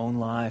analyze my own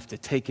life, to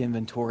take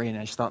inventory, and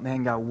I just thought,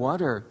 man, God,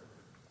 what are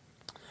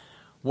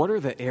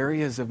the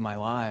areas of my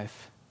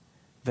life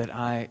that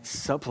I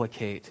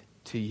supplicate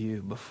to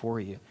you before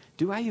you?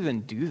 Do I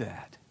even do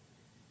that?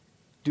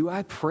 Do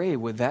I pray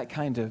with that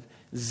kind of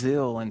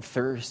zeal and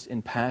thirst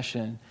and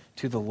passion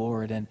to the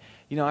Lord? And,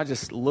 I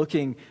just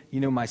looking,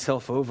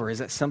 myself over, is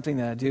that something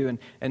that I do?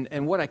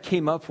 And what I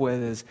came up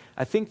with is,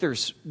 I think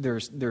there's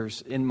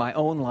in my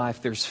own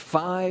life, there's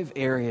 5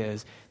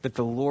 areas that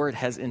the Lord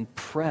has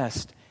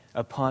impressed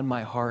upon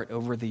my heart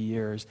over the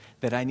years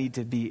that I need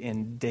to be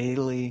in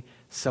daily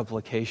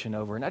supplication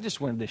over. And I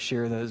just wanted to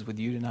share those with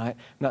you tonight.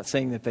 I'm not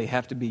saying that they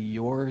have to be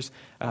yours,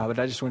 but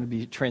I just want to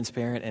be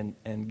transparent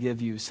and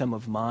give you some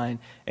of mine,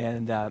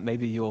 and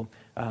maybe you'll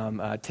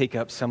take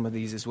up some of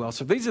these as well.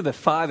 So these are the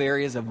 5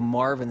 areas of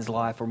Marvin's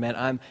life where, man,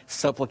 I'm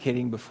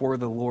supplicating before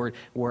the Lord,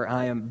 where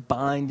I am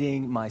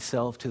binding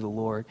myself to the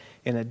Lord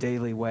in a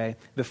daily way.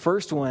 The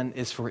first one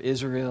is for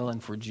Israel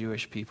and for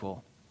Jewish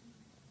people.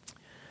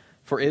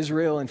 For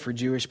Israel and for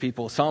Jewish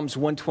people. Psalms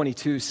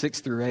 122,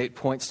 6-8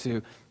 points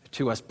to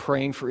us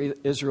praying for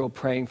Israel,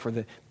 praying for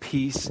the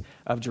peace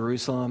of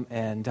Jerusalem.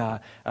 And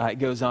it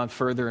goes on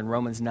further in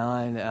Romans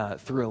 9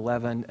 through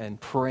 11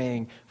 and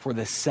praying for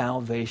the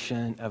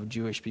salvation of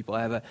Jewish people.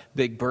 I have a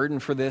big burden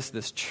for this.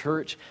 This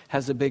church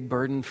has a big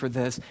burden for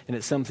this. And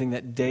it's something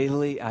that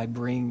daily I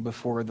bring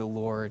before the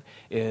Lord,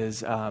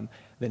 is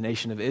the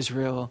nation of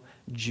Israel,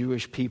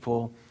 Jewish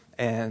people,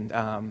 and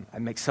I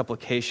make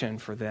supplication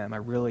for them. I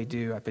really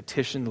do. I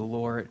petition the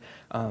Lord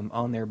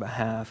on their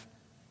behalf.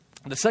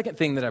 The second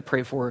thing that I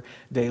pray for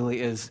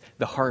daily is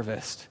the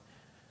harvest,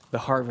 the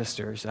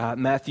harvesters.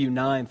 Matthew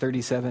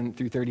 9:37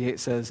 through 38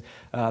 says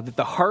that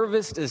the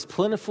harvest is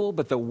plentiful,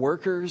 but the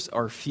workers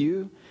are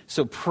few.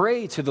 So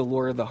pray to the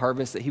Lord of the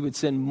harvest that he would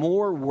send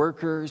more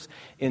workers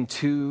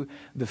into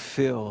the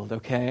field,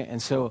 okay?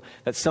 And so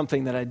that's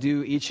something that I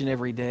do each and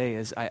every day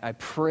is I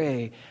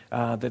pray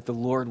that the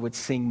Lord would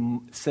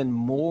send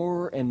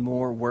more and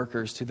more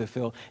workers to the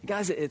field.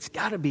 Guys, it's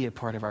got to be a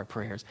part of our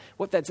prayers.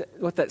 What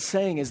that's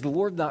saying is the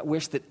Lord not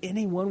wish that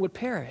anyone would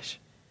perish,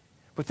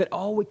 but that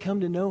all would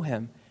come to know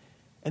him.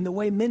 And the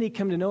way many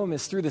come to know him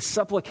is through the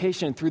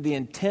supplication, through the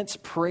intense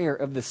prayer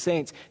of the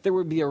saints. There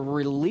would be a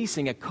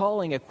releasing, a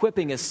calling,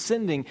 equipping, a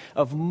sending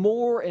of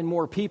more and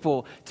more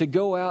people to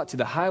go out to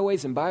the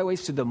highways and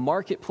byways, to the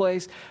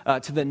marketplace,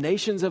 to the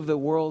nations of the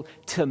world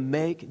to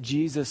make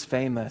Jesus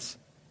famous,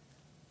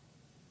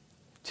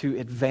 to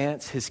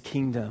advance his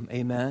kingdom.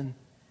 Amen.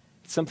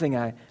 It's something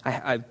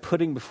I'm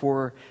putting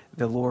before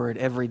the Lord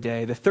every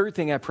day. The third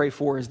thing I pray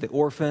for is the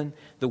orphan,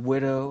 the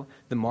widow,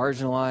 the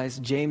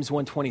marginalized. James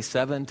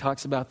 1:27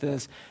 talks about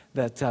this,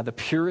 that the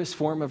purest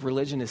form of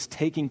religion is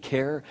taking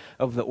care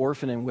of the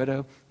orphan and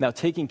widow. Now,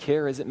 taking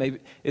care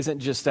isn't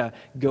just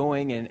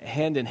going and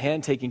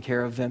hand taking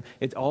care of them.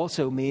 It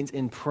also means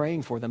in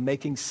praying for them,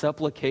 making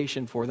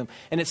supplication for them.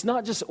 And it's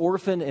not just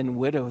orphan and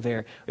widow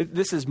there.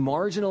 This is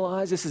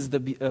marginalized. This is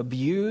the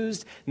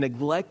abused,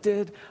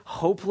 neglected,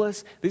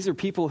 hopeless. These are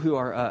people who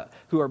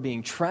are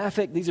being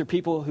trafficked. These are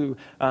people who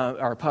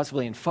are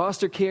possibly in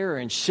foster care or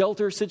in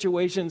shelter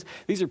situations.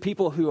 These are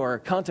people who are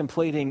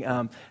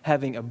contemplating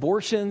having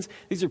abortions.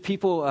 These are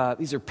people,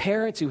 these are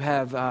parents who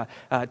have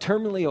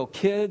terminally ill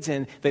kids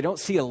and they don't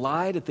see a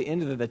light at the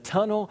end of the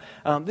tunnel.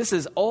 This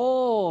is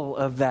all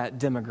of that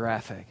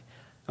demographic.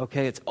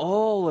 Okay, it's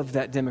all of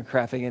that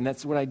demographic, and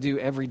that's what I do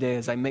every day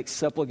is I make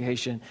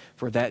supplication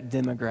for that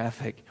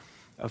demographic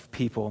of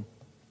people.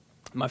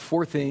 My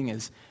fourth thing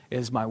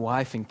is my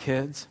wife and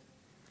kids.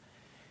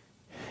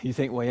 You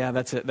think, well, yeah,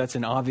 that's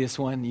an obvious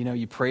one. You know,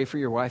 you pray for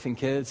your wife and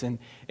kids, and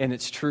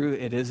it's true,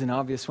 it is an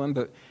obvious one.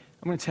 But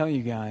I'm going to tell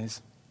you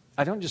guys,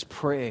 I don't just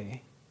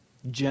pray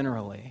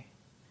generally,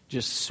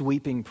 just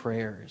sweeping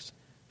prayers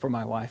for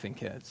my wife and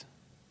kids.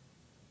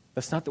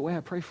 That's not the way I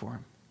pray for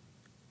them.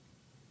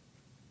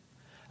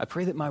 I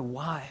pray that my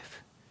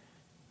wife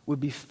would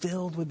be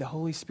filled with the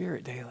Holy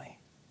Spirit daily.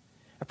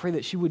 I pray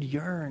that she would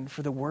yearn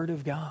for the Word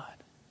of God.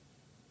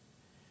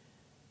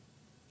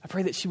 I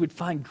pray that she would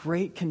find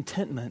great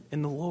contentment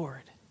in the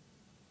Lord.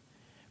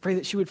 I pray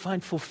that she would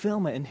find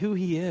fulfillment in who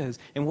He is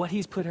and what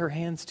He's put her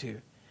hands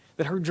to.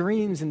 That her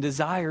dreams and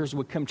desires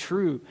would come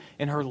true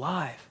in her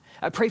life.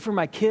 I pray for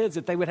my kids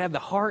that they would have the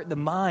heart, the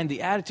mind,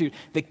 the attitude,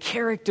 the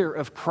character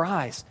of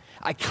Christ.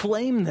 I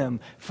claim them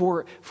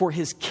for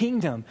His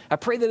kingdom. I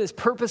pray that His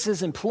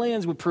purposes and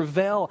plans would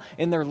prevail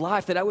in their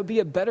life, that I would be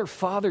a better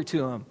father to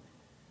them.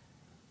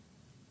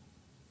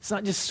 It's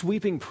not just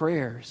sweeping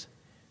prayers.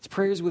 It's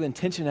prayers with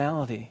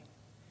intentionality.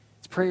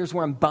 It's prayers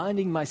where I'm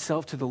binding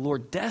myself to the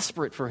Lord,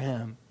 desperate for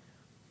Him.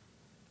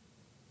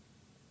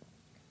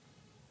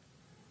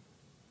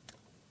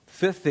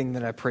 Fifth thing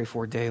that I pray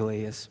for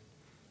daily is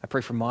I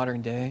pray for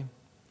Modern Day,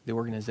 the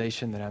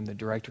organization that I'm the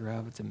director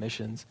of. It's a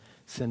missions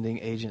sending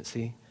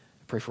agency.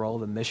 I pray for all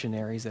the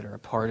missionaries that are a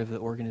part of the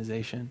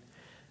organization.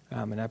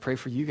 And I pray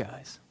for you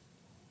guys.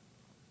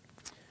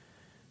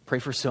 Pray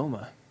for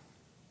Soma.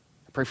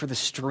 Pray for the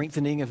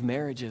strengthening of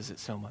marriages at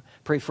Soma.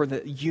 Pray for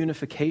the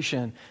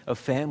unification of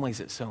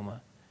families at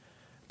Soma.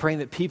 Praying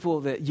that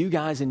people, that you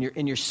guys in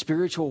your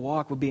spiritual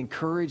walk would be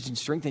encouraged and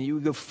strengthened. You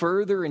would go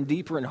further and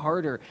deeper and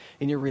harder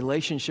in your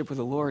relationship with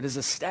the Lord. As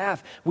a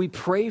staff, we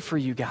pray for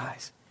you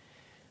guys.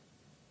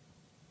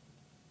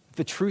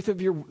 The truth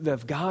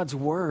of God's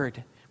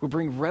Word would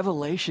bring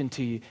revelation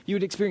to you. You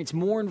would experience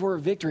more and more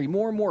victory,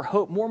 more and more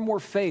hope, more and more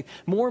faith,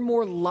 more and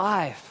more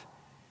life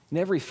in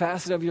every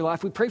facet of your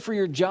life. We pray for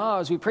your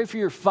jobs. We pray for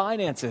your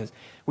finances.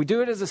 We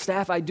do it as a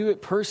staff. I do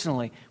it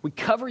personally. We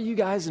cover you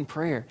guys in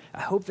prayer.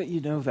 I hope that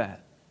you know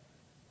that.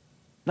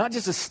 Not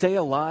just to stay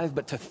alive,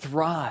 but to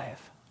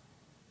thrive.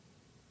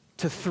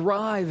 To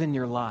thrive in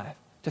your life.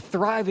 To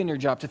thrive in your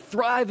job. To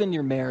thrive in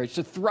your marriage.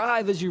 To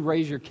thrive as you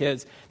raise your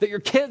kids. That your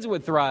kids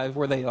would thrive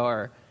where they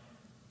are.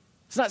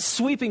 It's not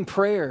sweeping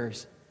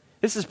prayers.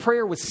 This is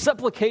prayer with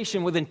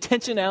supplication, with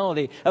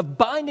intentionality of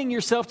binding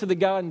yourself to the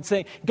God and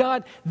saying,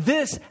 God,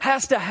 this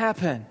has to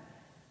happen.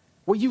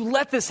 Where you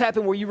let this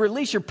happen, where you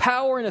release your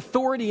power and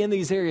authority in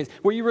these areas,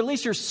 where you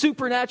release your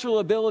supernatural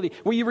ability,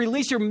 where you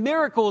release your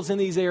miracles in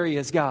these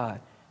areas, God.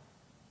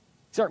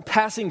 These aren't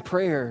passing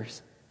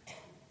prayers.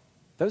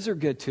 Those are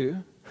good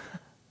too.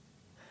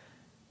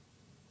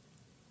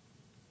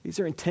 These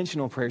are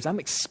intentional prayers. I'm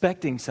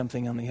expecting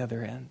something on the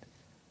other end.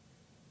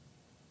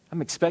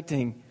 I'm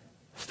expecting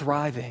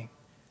thriving.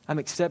 I'm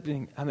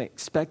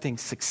expecting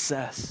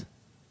success.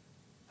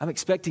 I'm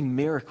expecting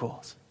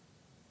miracles.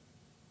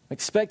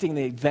 expecting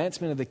the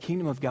advancement of the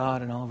kingdom of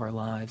God in all of our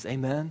lives.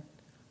 Amen?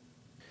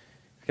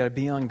 We've got to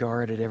be on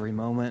guard at every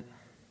moment,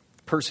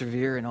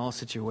 persevere in all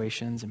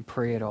situations, and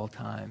pray at all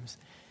times.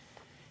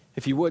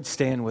 If you would,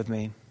 stand with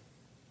me.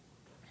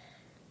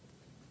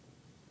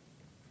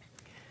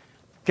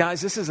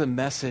 Guys, this is a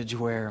message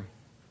where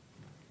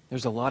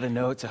there's a lot of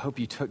notes. I hope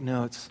you took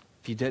notes.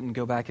 If you didn't,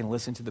 go back and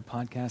listen to the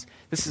podcast.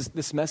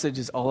 This message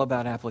is all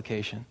about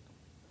application.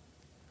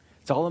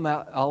 It's all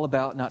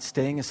about not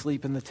staying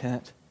asleep in the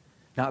tent,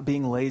 not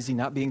being lazy,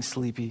 not being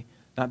sleepy,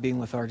 not being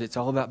lethargic. It's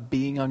all about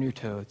being on your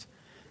toes.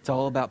 It's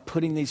all about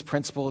putting these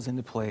principles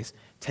into place,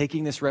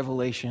 taking this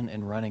revelation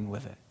and running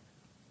with it.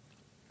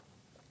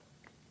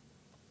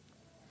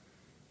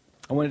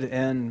 I wanted to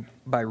end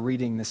by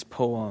reading this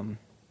poem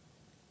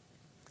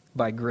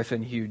by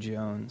Griffin Hugh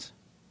Jones.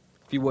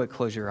 If you would,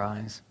 close your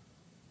eyes.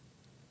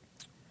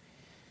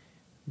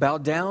 Bow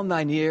down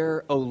thine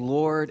ear, O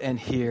Lord, and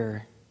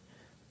hear,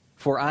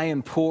 for I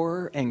am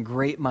poor and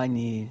great my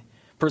need.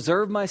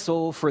 Preserve my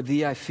soul, for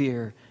thee I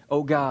fear.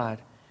 O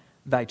God,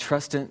 thy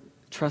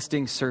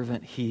trusting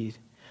servant heed.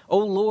 O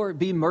Lord,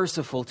 be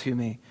merciful to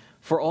me,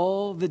 for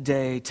all the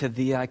day to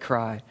thee I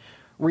cry.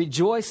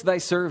 Rejoice thy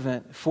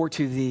servant, for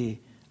to thee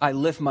I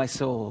lift my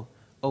soul,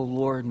 O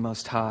Lord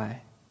most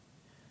high.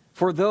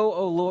 For thou,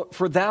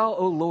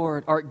 O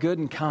Lord, art good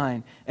and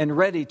kind, and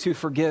ready to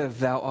forgive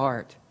thou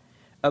art.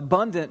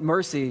 Abundant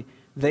mercy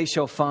they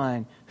shall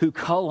find who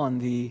call on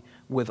thee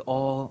with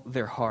all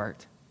their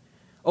heart.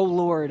 O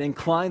Lord,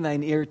 incline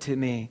thine ear to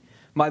me.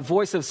 My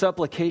voice of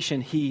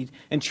supplication heed.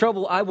 In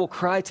trouble I will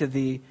cry to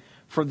thee,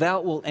 for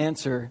thou wilt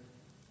answer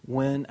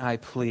when I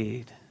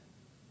plead.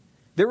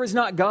 There is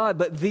not God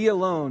but thee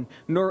alone,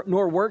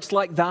 nor works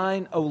like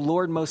thine, O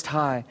Lord most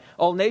high.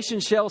 All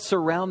nations shall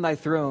surround thy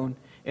throne,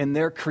 and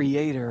their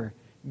Creator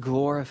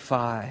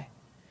glorify.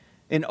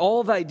 In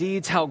all thy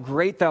deeds how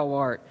great thou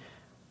art.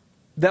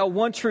 Thou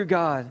one true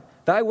God,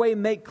 thy way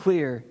make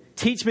clear.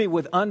 Teach me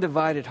with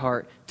undivided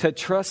heart to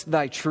trust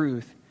thy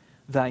truth,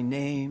 thy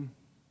name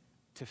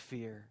to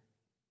fear.